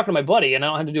game and I'm talking to my buddy and I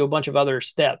don't have to do a bunch of other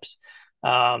steps.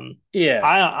 Um, Yeah.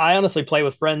 I honestly play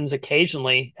with friends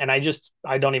occasionally and I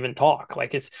don't even talk.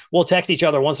 Like we'll text each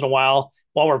other once in a while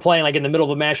we're playing, like in the middle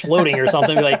of a match floating or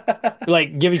something,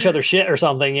 like give each other shit or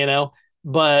something,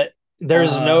 but uh,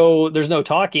 there's no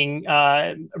talking.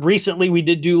 Recently we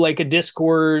did do like a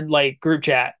Discord, like group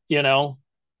chat,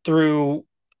 through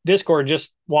Discord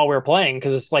just while we are playing,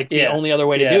 because it's like the yeah. only other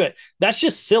way to do Yeah. it. That's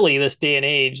just silly this day and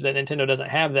age that Nintendo doesn't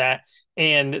have that.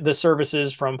 And the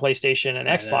services from PlayStation and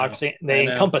I Xbox, know. I they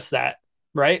know. encompass that,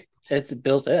 right? It's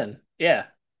built in. Yeah.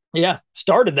 Yeah,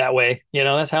 started that way.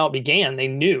 That's how it began. They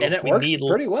And knew it we works need.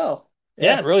 pretty well. Yeah,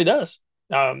 Yeah. it really does.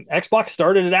 Xbox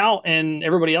started it out, and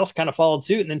everybody else kind of followed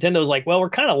suit. And Nintendo's like, "Well, we're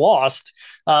kind of lost,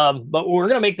 but we're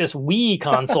gonna make this Wii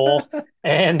console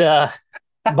and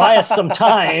buy us some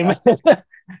time."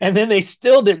 And then they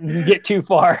still didn't get too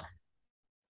far.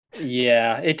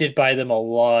 Yeah, it did buy them a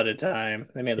lot of time.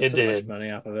 They made It so much did.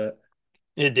 money off of it.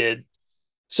 It did.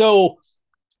 So,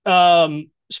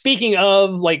 speaking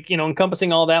of, like,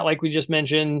 encompassing all that, like we just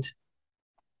mentioned,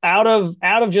 out of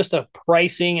just the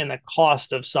pricing and the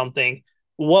cost of something,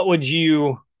 what would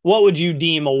you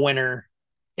deem a winner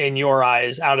in your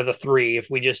eyes out of the three, if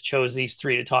we just chose these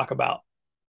three to talk about?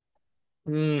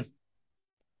 Mm,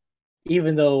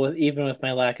 even with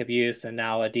my lack of use and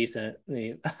now a decent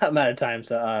amount of times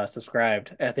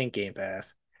subscribed, I think Game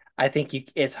Pass. I think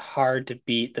it's hard to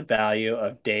beat the value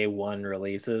of day one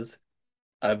releases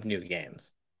of new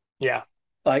games. Yeah.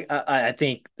 Like I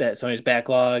think that Sony's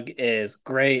backlog is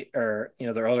great, or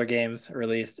their older games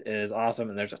released is awesome,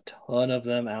 and there's a ton of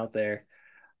them out there.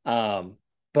 Um,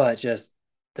 but just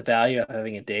the value of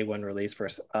having a day one release for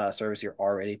a service you're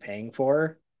already paying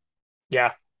for.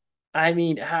 Yeah. I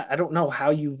mean, I don't know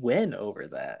how you win over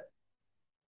that.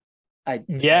 I I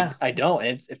Yeah. I don't.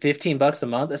 It's $15 a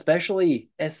month, especially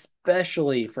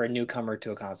for a newcomer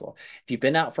to a console. If you've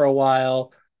been out for a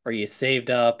while or you saved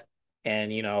up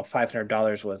and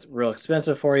 $500 was real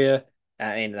expensive for you.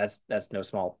 I mean, that's no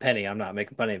small penny. I'm not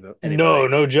making fun of No, anybody.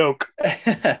 no joke.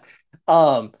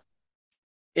 Um,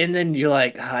 and then you're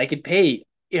like, I could pay,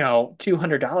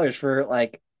 $200 for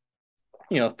like,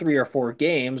 3 or 4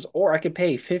 games, or I could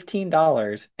pay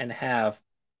 $15 and have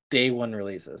day one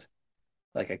releases.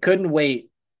 Like I couldn't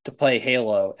wait to play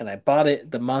Halo, and I bought it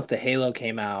the month the Halo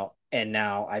came out, and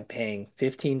now I'm paying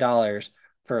 $15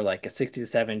 for like a 60 to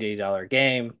 $70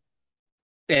 game,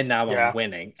 and now I'm Yeah.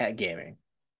 winning at gaming.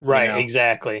 You Right. know,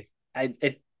 Exactly. I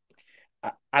it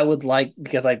I would like,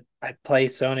 because I play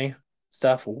Sony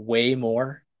stuff way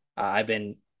more. I've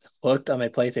been hooked on my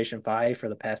PlayStation 5 for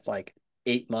the past like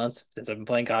 8 months since I've been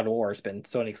playing God of War. It's been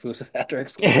Sony exclusive after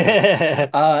exclusive.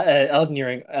 Elden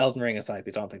Ring aside,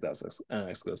 because I don't think that was an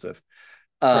exclusive.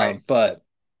 Right. But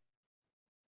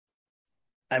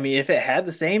I mean, if it had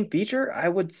the same feature, I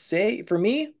would say for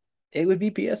me, it would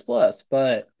be PS Plus.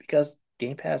 But because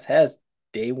Game Pass has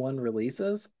day one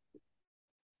releases,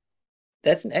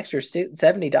 that's an extra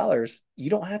 $70 you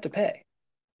don't have to pay.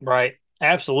 Right.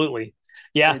 Absolutely.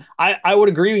 Yeah, It, I would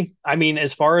agree. I mean,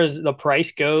 as far as the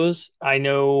price goes, I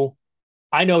know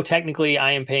technically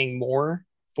I am paying more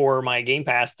for my Game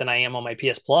Pass than I am on my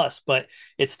PS Plus, but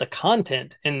it's the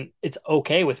content, and it's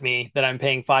okay with me that I'm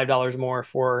paying $5 more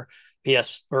for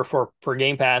PS, or for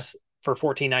Game Pass, for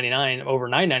 14.99 over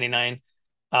 9.99.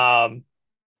 Um,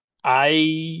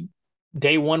 I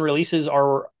Day one releases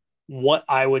are what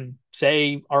I would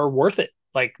say are worth it.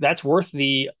 Like, that's worth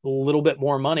the little bit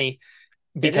more money,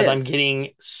 it because I'm is.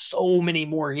 getting so many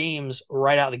more games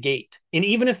right out the gate. And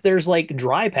even if there's like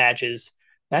dry patches,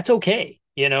 that's okay.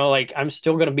 Like, I'm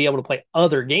still going to be able to play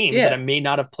other games that I Yeah. may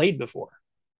not have played before.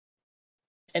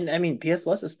 And I mean, PS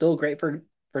Plus is still great for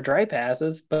dry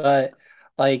passes, but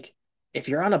like if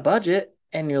you're on a budget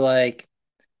and you're like,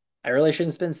 I really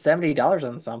shouldn't spend $70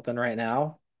 on something right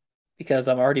now because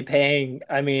I'm already paying.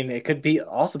 I mean, it could be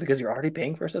also because you're already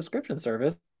paying for a subscription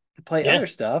service to play Yeah. other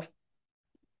stuff.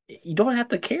 You don't have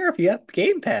to care if you have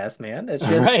Game Pass, man. It's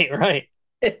just, Right. Right.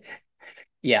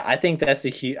 yeah, I think that's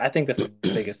the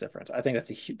biggest difference. I think that's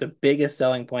the biggest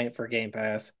selling point for Game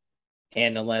Pass.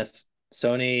 And unless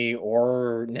Sony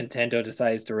or Nintendo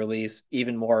decides to release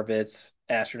even more of its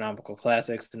astronomical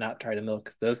classics to not try to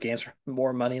milk those games for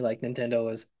more money like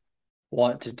Nintendo is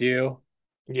want to do.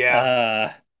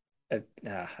 Yeah. Uh,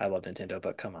 I love Nintendo,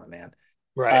 but come on, man.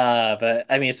 Right. But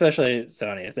I mean, especially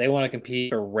Sony, if they want to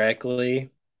compete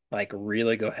directly, like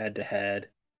really go head to head,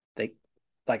 they,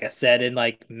 like I said in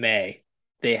like May,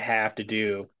 they have to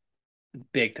do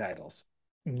big titles.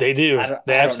 They do. They I don't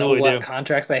know absolutely what do.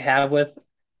 contracts they have with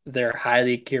they're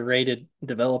highly curated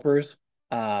developers.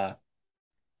 Uh,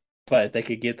 but if they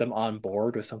could get them on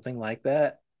board with something like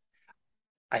that,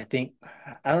 I think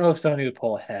I don't know if Sony would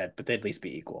pull ahead, but they'd at least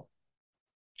be equal.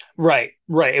 Right,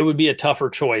 right. It would be a tougher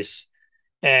choice.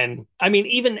 And I mean,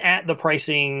 even at the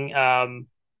pricing,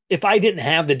 if I didn't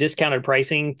have the discounted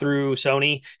pricing through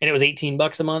Sony and it was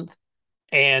 $18 a month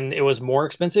and it was more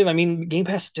expensive, I mean, Game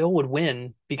Pass still would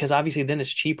win because obviously then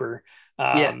it's cheaper.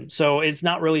 Yeah, So it's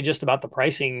not really just about the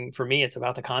pricing for me, it's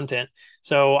about the content.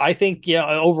 So I think, yeah,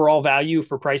 overall value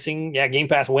for pricing, yeah, Game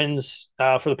Pass wins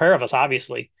for the pair of us,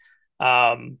 obviously.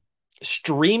 Um,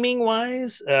 Streaming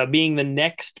wise, being the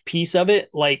next piece of it,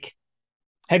 like,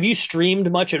 have you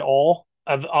streamed much at all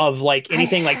of like I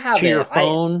anything like to your haven't.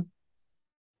 phone?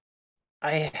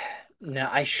 I no,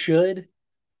 I should.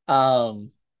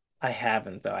 Um, I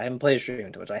haven't though. I haven't played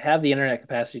streaming Twitch. I have the internet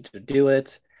capacity to do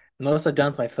it. The most I've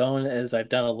done with my phone is I've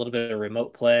done a little bit of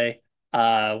remote play.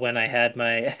 When I had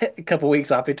my a couple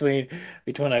weeks off between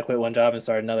I quit one job and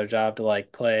started another job to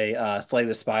like play Slay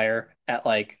the Spire at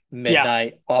like Yeah.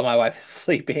 midnight while my wife is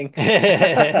sleeping, All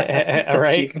so she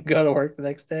right. can go to work the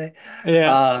next day.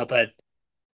 Yeah. But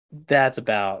that's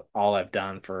about all I've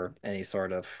done for any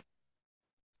sort of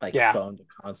like Yeah. phone to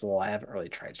console. I haven't really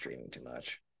tried streaming too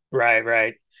much. Right,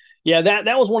 right. Yeah,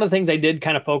 that was one of the things I did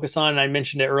kind of focus on. And I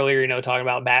mentioned it earlier, talking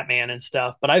about Batman and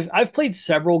stuff. But I've played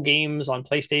several games on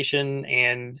PlayStation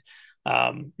and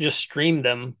just streamed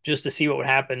them just to see what would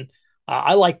happen.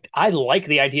 I like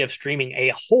the idea of streaming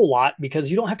a whole lot because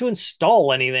you don't have to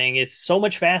install anything. It's so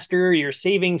much faster. You're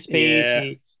saving space. Yeah,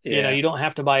 You yeah. don't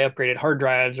have to buy upgraded hard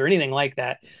drives or anything like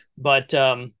that. But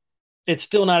it's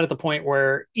still not at the point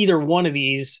where either one of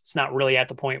these, it's not really at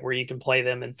the point where you can play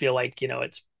them and feel like,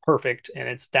 it's perfect and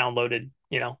it's downloaded,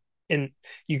 and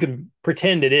you can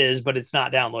pretend it is, but it's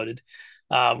not downloaded.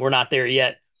 We're not there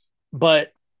yet.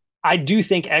 But I do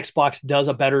think Xbox does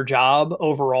a better job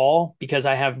overall because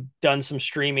I have done some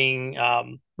streaming,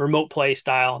 remote play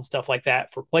style and stuff like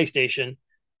that for PlayStation.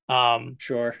 Um,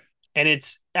 Sure. and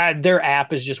it's their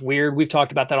app is just weird. We've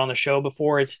talked about that on the show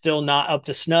before. It's still not up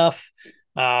to snuff.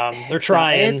 They're It's not, it's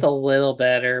trying. a little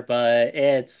better, but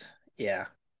yeah.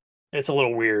 It's a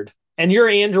little weird. And you're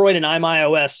Android and I'm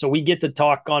iOS, so we get to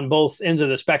talk on both ends of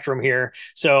the spectrum here.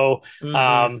 So Mm-hmm.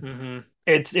 um, Mm-hmm.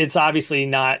 it's obviously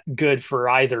not good for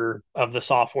either of the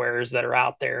softwares that are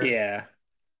out there. Yeah.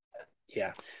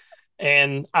 Yeah.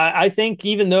 And I think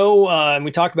even though, and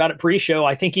we talked about it pre-show,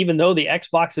 I think even though the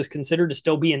Xbox is considered to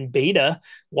still be in beta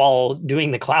while doing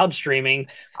the cloud streaming,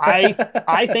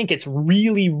 I think it's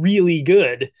really, really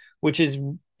good, which is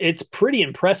it's pretty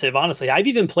impressive, honestly. I've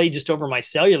even played just over my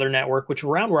cellular network, which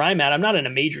around where I'm at, I'm not in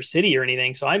a major city or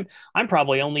anything, so I'm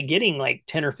probably only getting like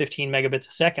 10 or 15 megabits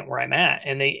a second where I'm at,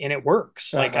 and it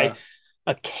works. Like I Uh-huh.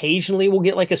 occasionally will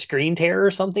get like a screen tear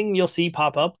or something you'll see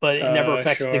pop up, but it never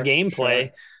affects the Sure, sure.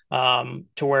 gameplay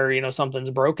to where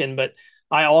something's broken. But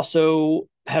I also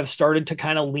have started to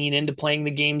kind of lean into playing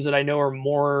the games that I know are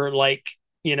more like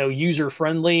user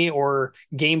friendly or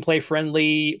gameplay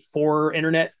friendly for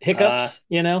internet Uh, hiccups.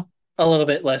 a little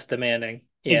bit less demanding.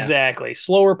 Yeah. Exactly,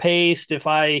 slower paced. If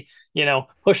I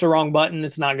push the wrong button,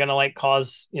 it's not going to like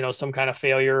cause some kind of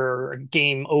failure or a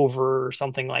game over or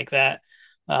something like that.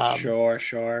 um Sure,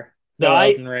 sure. the No I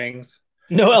Elden Rings.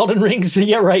 No Elden Rings.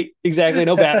 Yeah, right. Exactly.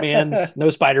 No Batmans, no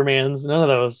Spider-Mans, none of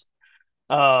those.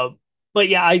 Uh, but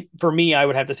yeah, for me, I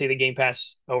would have to say the Game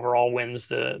Pass overall wins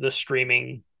the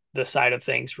streaming the side of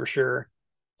things for sure.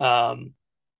 Um,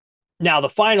 Now the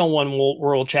final one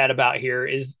we'll chat about here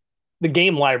is the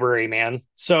game library, man.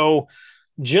 So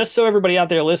just so everybody out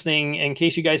there listening, in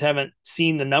case you guys haven't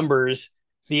seen the numbers,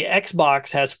 the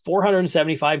Xbox has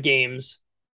 475 games,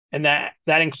 and that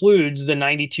includes the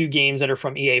 92 games that are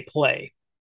from EA Play.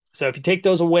 So if you take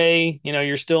those away,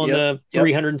 you're still in Yep, the yep.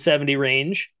 370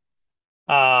 range.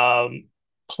 Um,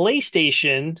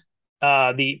 PlayStation,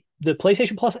 the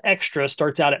PlayStation Plus Extra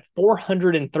starts out at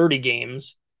 430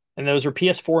 games, and those are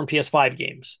PS4 and PS5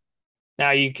 games.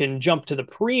 Now you can jump to the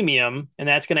premium, and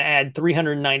that's going to add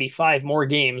 395 more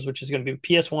games, which is going to be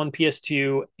PS1,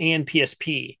 PS2, and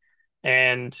PSP,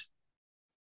 and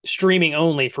streaming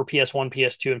only for PS1,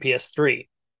 PS2, and PS3.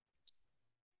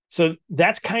 So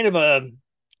that's kind of a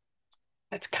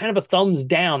thumbs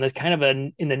down. That's kind of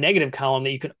in the negative column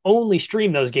that you can only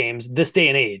stream those games this day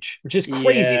and age, which is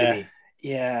crazy to Yeah. me.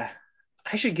 Yeah.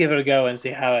 I should give it a go and see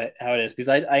how it is because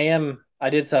I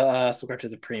did subscribe to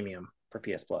the premium for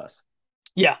PS Plus.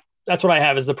 Yeah, that's what I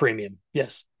have as the premium.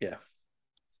 Yes, Yeah.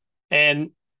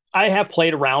 and I have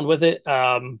played around with it.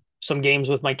 Some games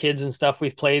with my kids and stuff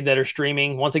we've played that are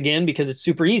streaming once again because it's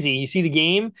super easy. You see the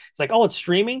game, it's like, oh, it's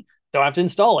streaming. Don't have to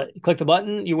install it. You click the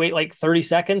button, you wait like 30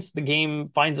 seconds, the game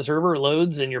finds the server,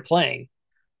 loads, and you're playing.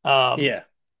 Um, Yeah.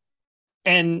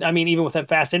 and I mean, even with that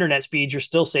fast internet speed, you're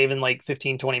still saving like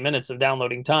 15, 20 minutes of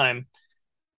downloading time.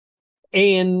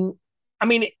 And I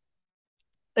mean,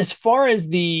 as far as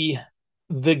the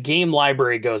game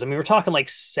library goes, I mean, we're talking like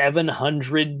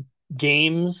 700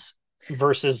 games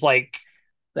versus like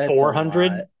That's a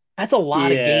 400. lot. That's a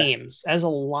lot of Yeah. games. That is a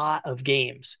lot of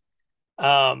games.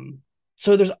 Um,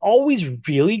 so there's always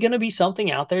really going to be something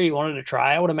out there you wanted to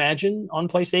try, I would imagine, on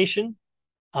PlayStation.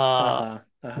 Uh, Uh-huh.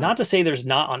 Uh-huh. Not to say there's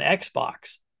not on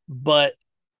Xbox, but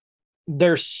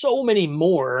there's so many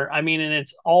more. I mean, and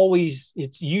it's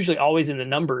usually always in the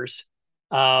numbers.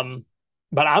 Um,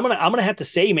 but I'm gonna have to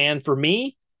say, man, for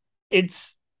me,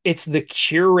 it's the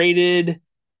curated.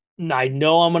 I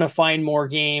know I'm gonna find more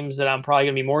games that I'm probably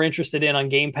gonna be more interested in on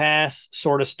Game Pass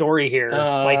sort of story here.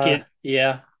 Like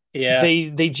Yeah. Yeah.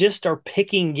 they just are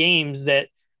picking games that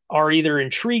are either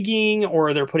intriguing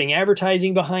or they're putting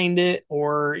advertising behind it,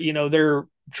 or they're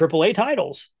AAA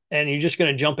titles and you're just going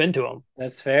to jump into them.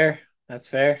 That's fair. That's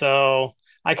fair. So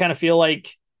I kind of feel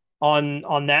like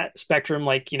on that spectrum,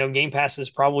 like Game Pass is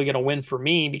probably going to win for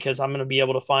me because I'm going to be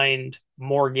able to find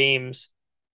more games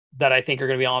that I think are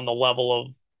going to be on the level of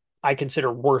I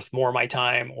consider worth more my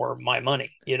time or my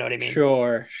money. You know what I mean?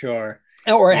 Sure, sure.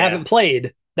 Or I Yeah. haven't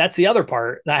played. That's the other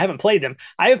part. I haven't played them.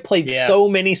 I have played Yeah. so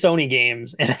many Sony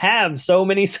games and have so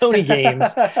many Sony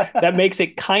games that makes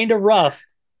it kind of rough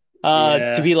to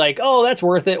Yeah. be like, oh, that's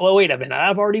worth it. Well, wait a minute.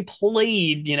 I've already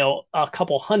played, a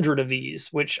couple hundred of these,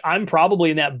 which I'm probably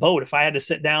in that boat. If I had to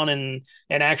sit down and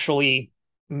actually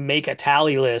make a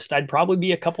tally list, I'd probably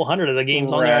be a couple hundred of the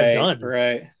games on there I've Right, done.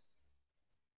 right.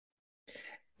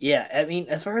 Yeah, I mean,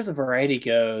 as far as the variety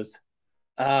goes,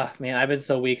 man, I've been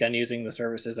so weak on using the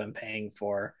services I'm paying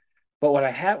for. But what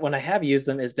I have when I have used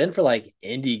them, it's been for like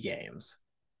indie games.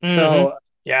 Mm-hmm. So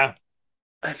Yeah.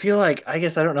 I feel like I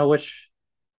guess I don't know which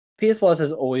PS Plus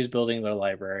is always building their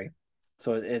library.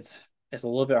 So it's a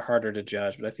little bit harder to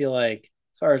judge, but I feel like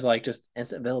as far as like just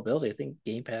instant availability, I think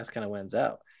Game Pass kind of wins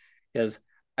out because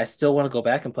I still want to go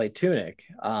back and play Tunic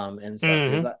and stuff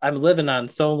because Mm-hmm. I'm living on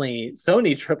Sony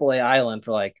AAA Island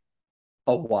for like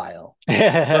a while,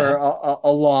 for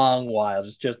a long while,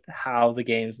 just how the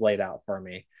games laid out for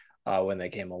me when they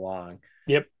came along.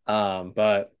 Yep.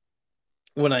 But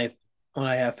when I when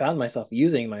I have found myself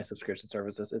using my subscription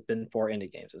services, it's been for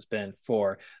indie games. It's been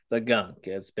for the gunk.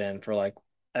 It's been for like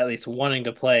at least wanting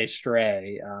to play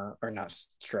Stray, or not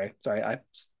Stray. Sorry, I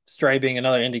Stray being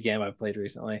another indie game I've played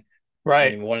recently,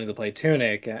 Right. and wanting to play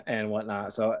Tunic and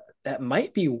whatnot. So that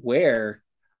might be where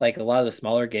like a lot of the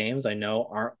smaller games I know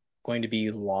aren't going to be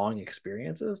long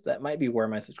experiences. That might be where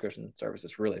my subscription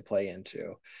services really play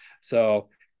into. So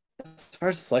as far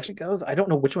as the selection goes, I don't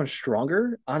know which one's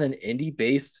stronger on an indie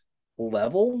based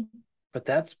level, but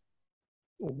that's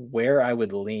where I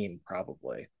would lean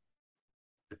probably.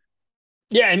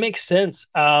 Yeah, it makes sense.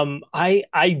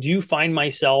 I do find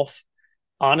myself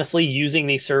honestly using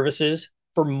these services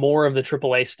for more of the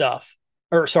AAA stuff,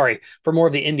 or sorry, for more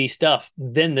of the indie stuff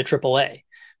than the AAA,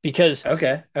 because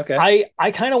Okay. Okay.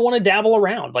 I kind of want to dabble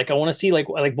around. Like I want to see like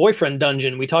Boyfriend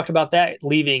Dungeon. We talked about that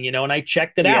leaving, and I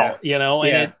checked it Yeah. out, and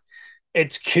Yeah.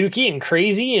 it's kooky and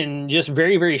crazy and just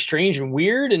very, very strange and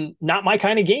weird and not my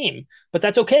kind of game, but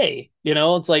that's okay.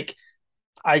 It's like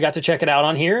I got to check it out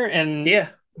on here and Yeah.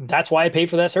 that's why I paid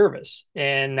for that service.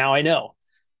 And now I know.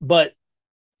 But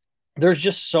there's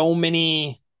just so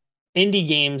many indie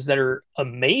games that are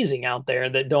amazing out there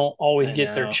that don't always I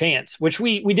get their know. chance, which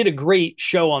we did a great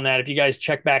show on that. If you guys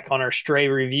check back on our Stray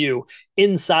review,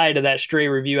 inside of that Stray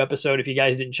review episode, if you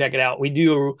guys didn't check it out, we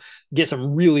do get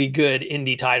some really good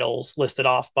indie titles listed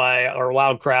off by our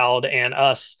Loud Crowd and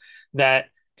us that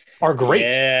are great.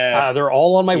 Yeah. They're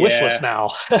all on my wish list Yeah.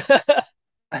 now.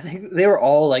 I think they were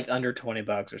all like under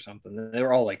 $20 or something. They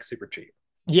were all like super cheap.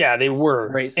 Yeah, they were.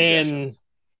 Great And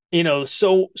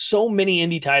suggestions. so many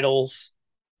indie titles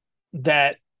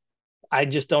that I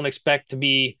just don't expect to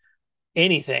be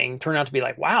anything turn out to be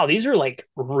like, wow, these are like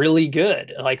really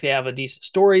good. Like they have a decent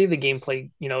story, the gameplay,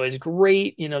 is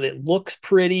great, it looks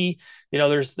pretty,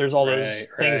 there's all Right. those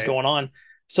things Right. going on.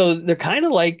 So they're kind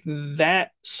of like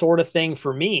that sort of thing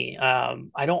for me.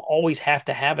 I don't always have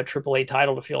to have a AAA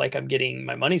title to feel like I'm getting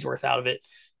my money's worth out of it.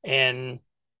 And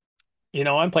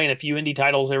I'm playing a few indie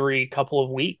titles every couple of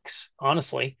weeks,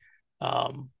 honestly.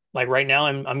 Like right now,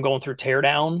 I'm going through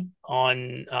Teardown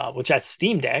on which has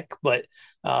Steam Deck, but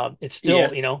it's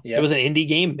still Yeah. it Yeah. was an indie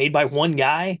game made by one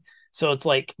guy, so it's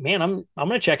like, man, I'm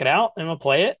gonna check it out and I'm gonna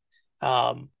play it.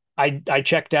 I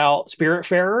checked out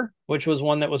Spiritfarer, which was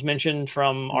one that was mentioned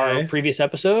from our Nice. previous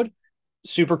episode.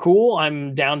 super cool.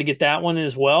 I'm down to get that one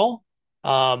as well.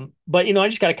 But I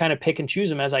just got to kind of pick and choose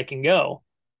them as I can go.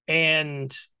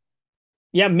 And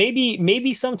yeah,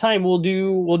 maybe sometime we'll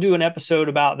do an episode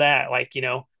about that, like,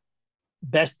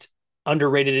 best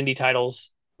underrated indie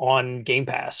titles on Game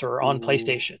Pass or on Ooh,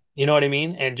 PlayStation. You know what I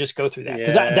mean? And just go through that,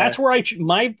 because that's yeah. where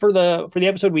my for the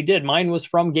episode we did. Mine was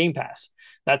from Game Pass.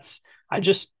 That's I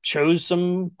just chose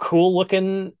some cool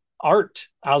looking art.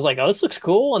 I was like, oh, this looks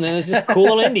cool, and then it's this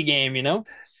cool little indie game.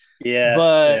 Yeah,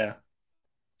 But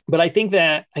yeah. I think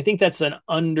that's an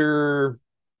under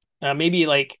maybe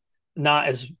like not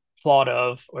as thought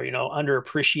of, or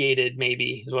underappreciated,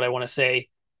 maybe is what I want to say,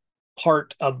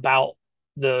 part about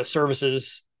the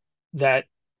services that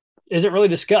isn't really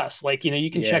discussed. Like,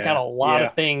 you can check out a Yeah, lot of yeah.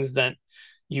 things that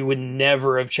you would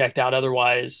never have checked out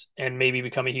otherwise and maybe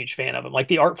become a huge fan of them. Like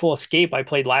the Artful Escape I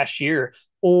played last year,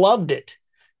 loved it.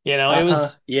 It Uh-huh.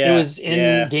 was Yeah, in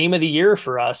yeah. game of the year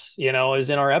for us, it was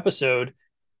in our episode.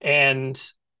 And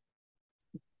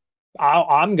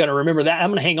I'm going to remember that. I'm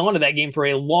going to hang on to that game for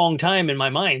a long time in my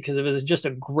mind because it was just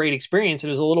a great experience. It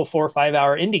was a little 4 or 5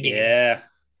 hour indie game. Yeah.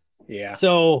 Yeah.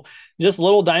 So just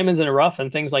little diamonds in the rough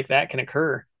and things like that can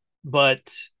occur.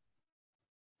 But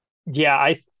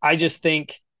yeah, I just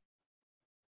think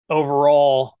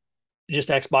overall, just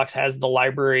Xbox has the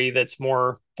library that's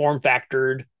more form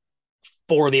factored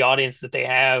for the audience that they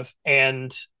have,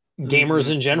 and gamers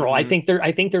Mm-hmm. in general. I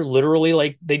Mm-hmm. think they're literally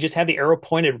like, they just have the arrow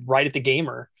pointed right at the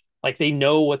gamer. Like they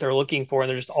know what they're looking for and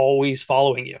they're just always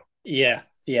following you. Yeah.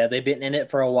 Yeah. They've been in it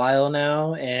for a while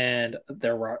now, and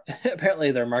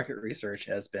apparently their market research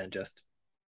has been just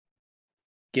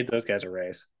give those guys a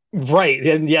raise. Right.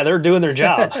 And yeah, they're doing their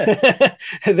job.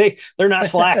 They're not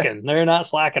slacking. They're not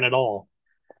slacking at all.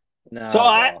 So Not at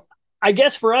I all. I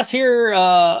guess for us here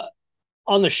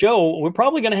on the show, we're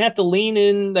probably going to have to lean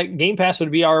in that Game Pass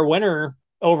would be our winner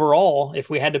overall if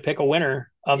we had to pick a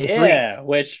winner of the three. Yeah,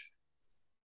 which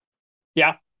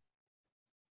Yeah.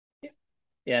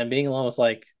 yeah, and being almost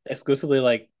like exclusively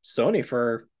like Sony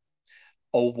for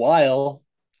a while,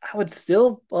 I would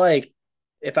still like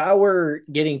if I were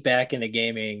getting back into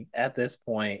gaming at this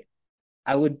point,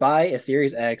 I would buy a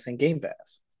Series X and Game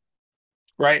Pass.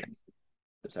 Right.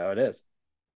 That's how it is.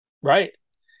 Right.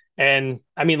 And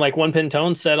I mean, like One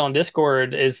Pintone said on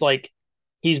Discord, is like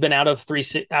he's been out of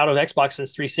Xbox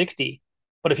since 360,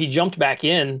 but if he jumped back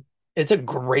in, it's a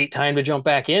great time to jump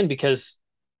back in because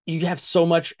you have so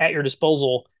much at your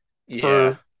disposal Yeah.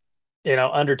 for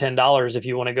under $10 if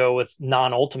you want to go with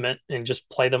non-ultimate and just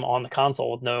play them on the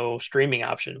console with no streaming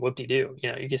option. Whoop de doo.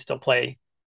 You can still play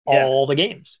Yeah. all the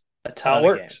games. A That's how it ton of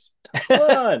works. games.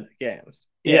 Ton of games.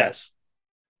 Yeah. Yes.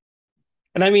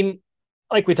 And I mean,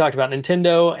 like we talked about,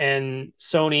 Nintendo and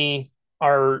Sony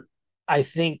are, I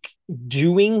think,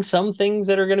 doing some things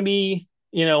that are going to be,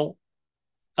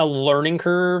 a learning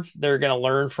curve. They're going to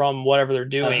learn from whatever they're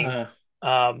doing.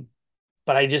 Uh-huh. Um,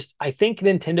 but I think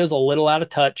Nintendo's a little out of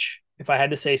touch, if I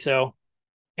had to say so.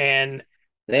 And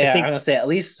I Yeah, I'm think, gonna say at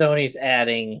least Sony's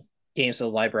adding games to the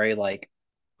library like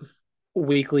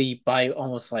weekly by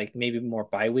almost like maybe more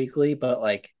bi-weekly, but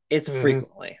like it's mhm,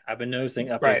 frequently. I've been noticing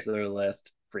right, updates to their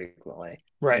list frequently.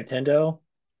 right, Nintendo,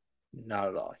 not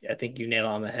at all. I think you nailed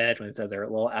it on the head when you said they're a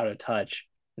little out of touch.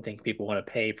 I think people want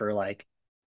to pay for like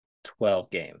 12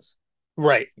 games.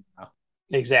 right, Oh,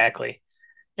 exactly.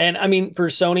 And I mean, for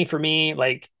Sony, for me,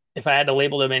 like if I had to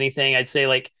label them anything, I'd say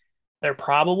like they're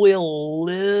probably a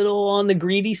little on the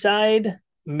greedy side.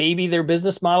 Maybe their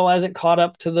business model hasn't caught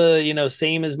up to the,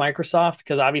 same as Microsoft,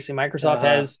 because obviously Microsoft uh-huh.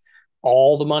 has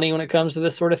all the money when it comes to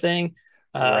this sort of thing.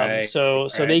 Right. So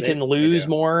Right. they can They lose do.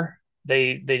 more.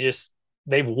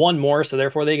 They've won more, so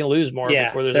therefore they can lose more Yeah,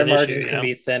 before there's their an issue, margins can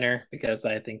be thinner because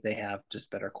I think they have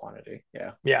just better quantity.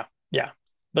 Yeah. Yeah, yeah.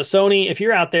 But Sony, if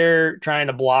you're out there trying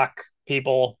to block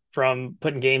people from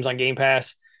putting games on Game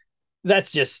Pass,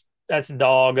 that's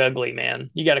dog ugly, man.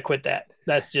 You got to quit that.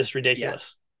 That's just Yeah.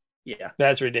 ridiculous. Yeah.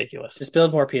 That's ridiculous. Just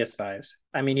build more PS5s.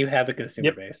 I mean, you have the consumer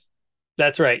Yep, base.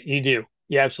 that's right. You do.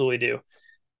 You absolutely do.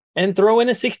 And throw in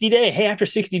a 60-day. Hey, after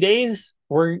 60 days,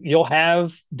 you'll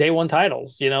have day one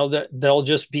titles. That they'll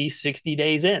just be 60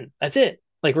 days in. That's it.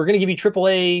 Like we're gonna give you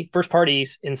AAA first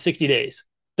parties in 60 days.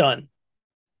 Done.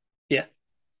 Yeah.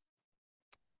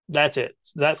 That's it.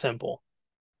 It's that simple.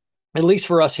 At least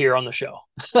for us here on the show.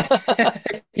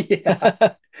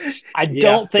 Yeah. I Yeah.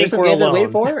 don't There's think some we're games I wait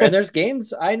alone. for, and there's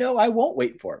games I know I won't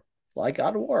wait for. Like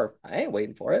God of War. I ain't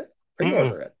waiting for it. Mm-mm.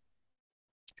 Pre-order it.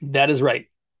 That is right.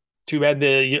 Too bad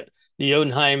the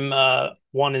Jotunheim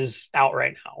one is out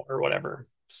right now or whatever.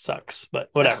 Sucks, but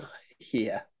whatever.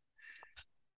 Yeah.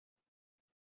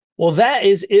 Well, that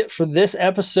is it for this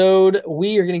episode.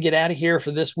 We are going to get out of here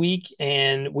for this week,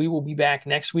 and we will be back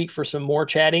next week for some more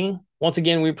chatting. Once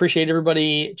again, we appreciate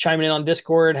everybody chiming in on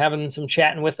Discord, having some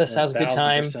chatting with us. That was a good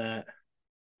time. 1000%.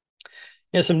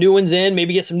 Get some new ones in,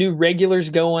 maybe get some new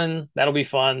regulars going. That'll be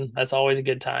fun. That's always a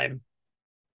good time.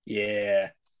 Yeah.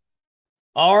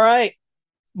 All right.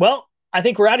 Well, I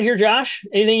think we're out of here, Josh.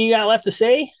 Anything you got left to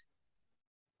say?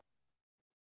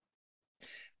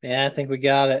 Yeah, I think we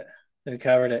got it. We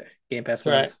covered it. Game Pass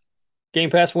wins. Right.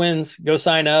 Game Pass wins. Go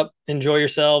sign up. Enjoy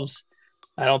yourselves.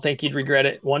 I don't think you'd regret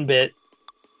it one bit.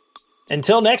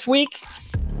 Until next week,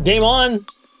 game on.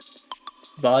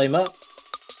 Volume up.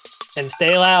 And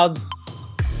stay loud.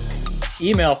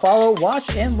 Email, follow,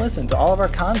 watch, and listen to all of our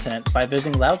content by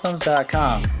visiting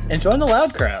loudthumbs.com and join the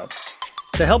Loud Crowd.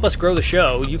 To help us grow the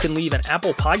show, you can leave an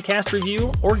Apple Podcast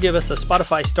review or give us a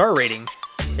Spotify star rating.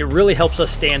 It really helps us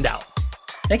stand out.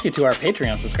 Thank you to our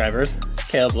Patreon subscribers,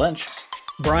 Caleb Lynch,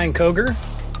 Brian Koger,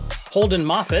 Holden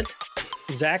Moffat,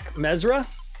 Zach Mezra,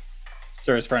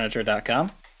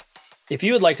 sirsfurniture.com. If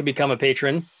you would like to become a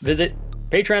patron, visit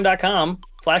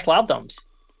patreon.com/loudthumbs.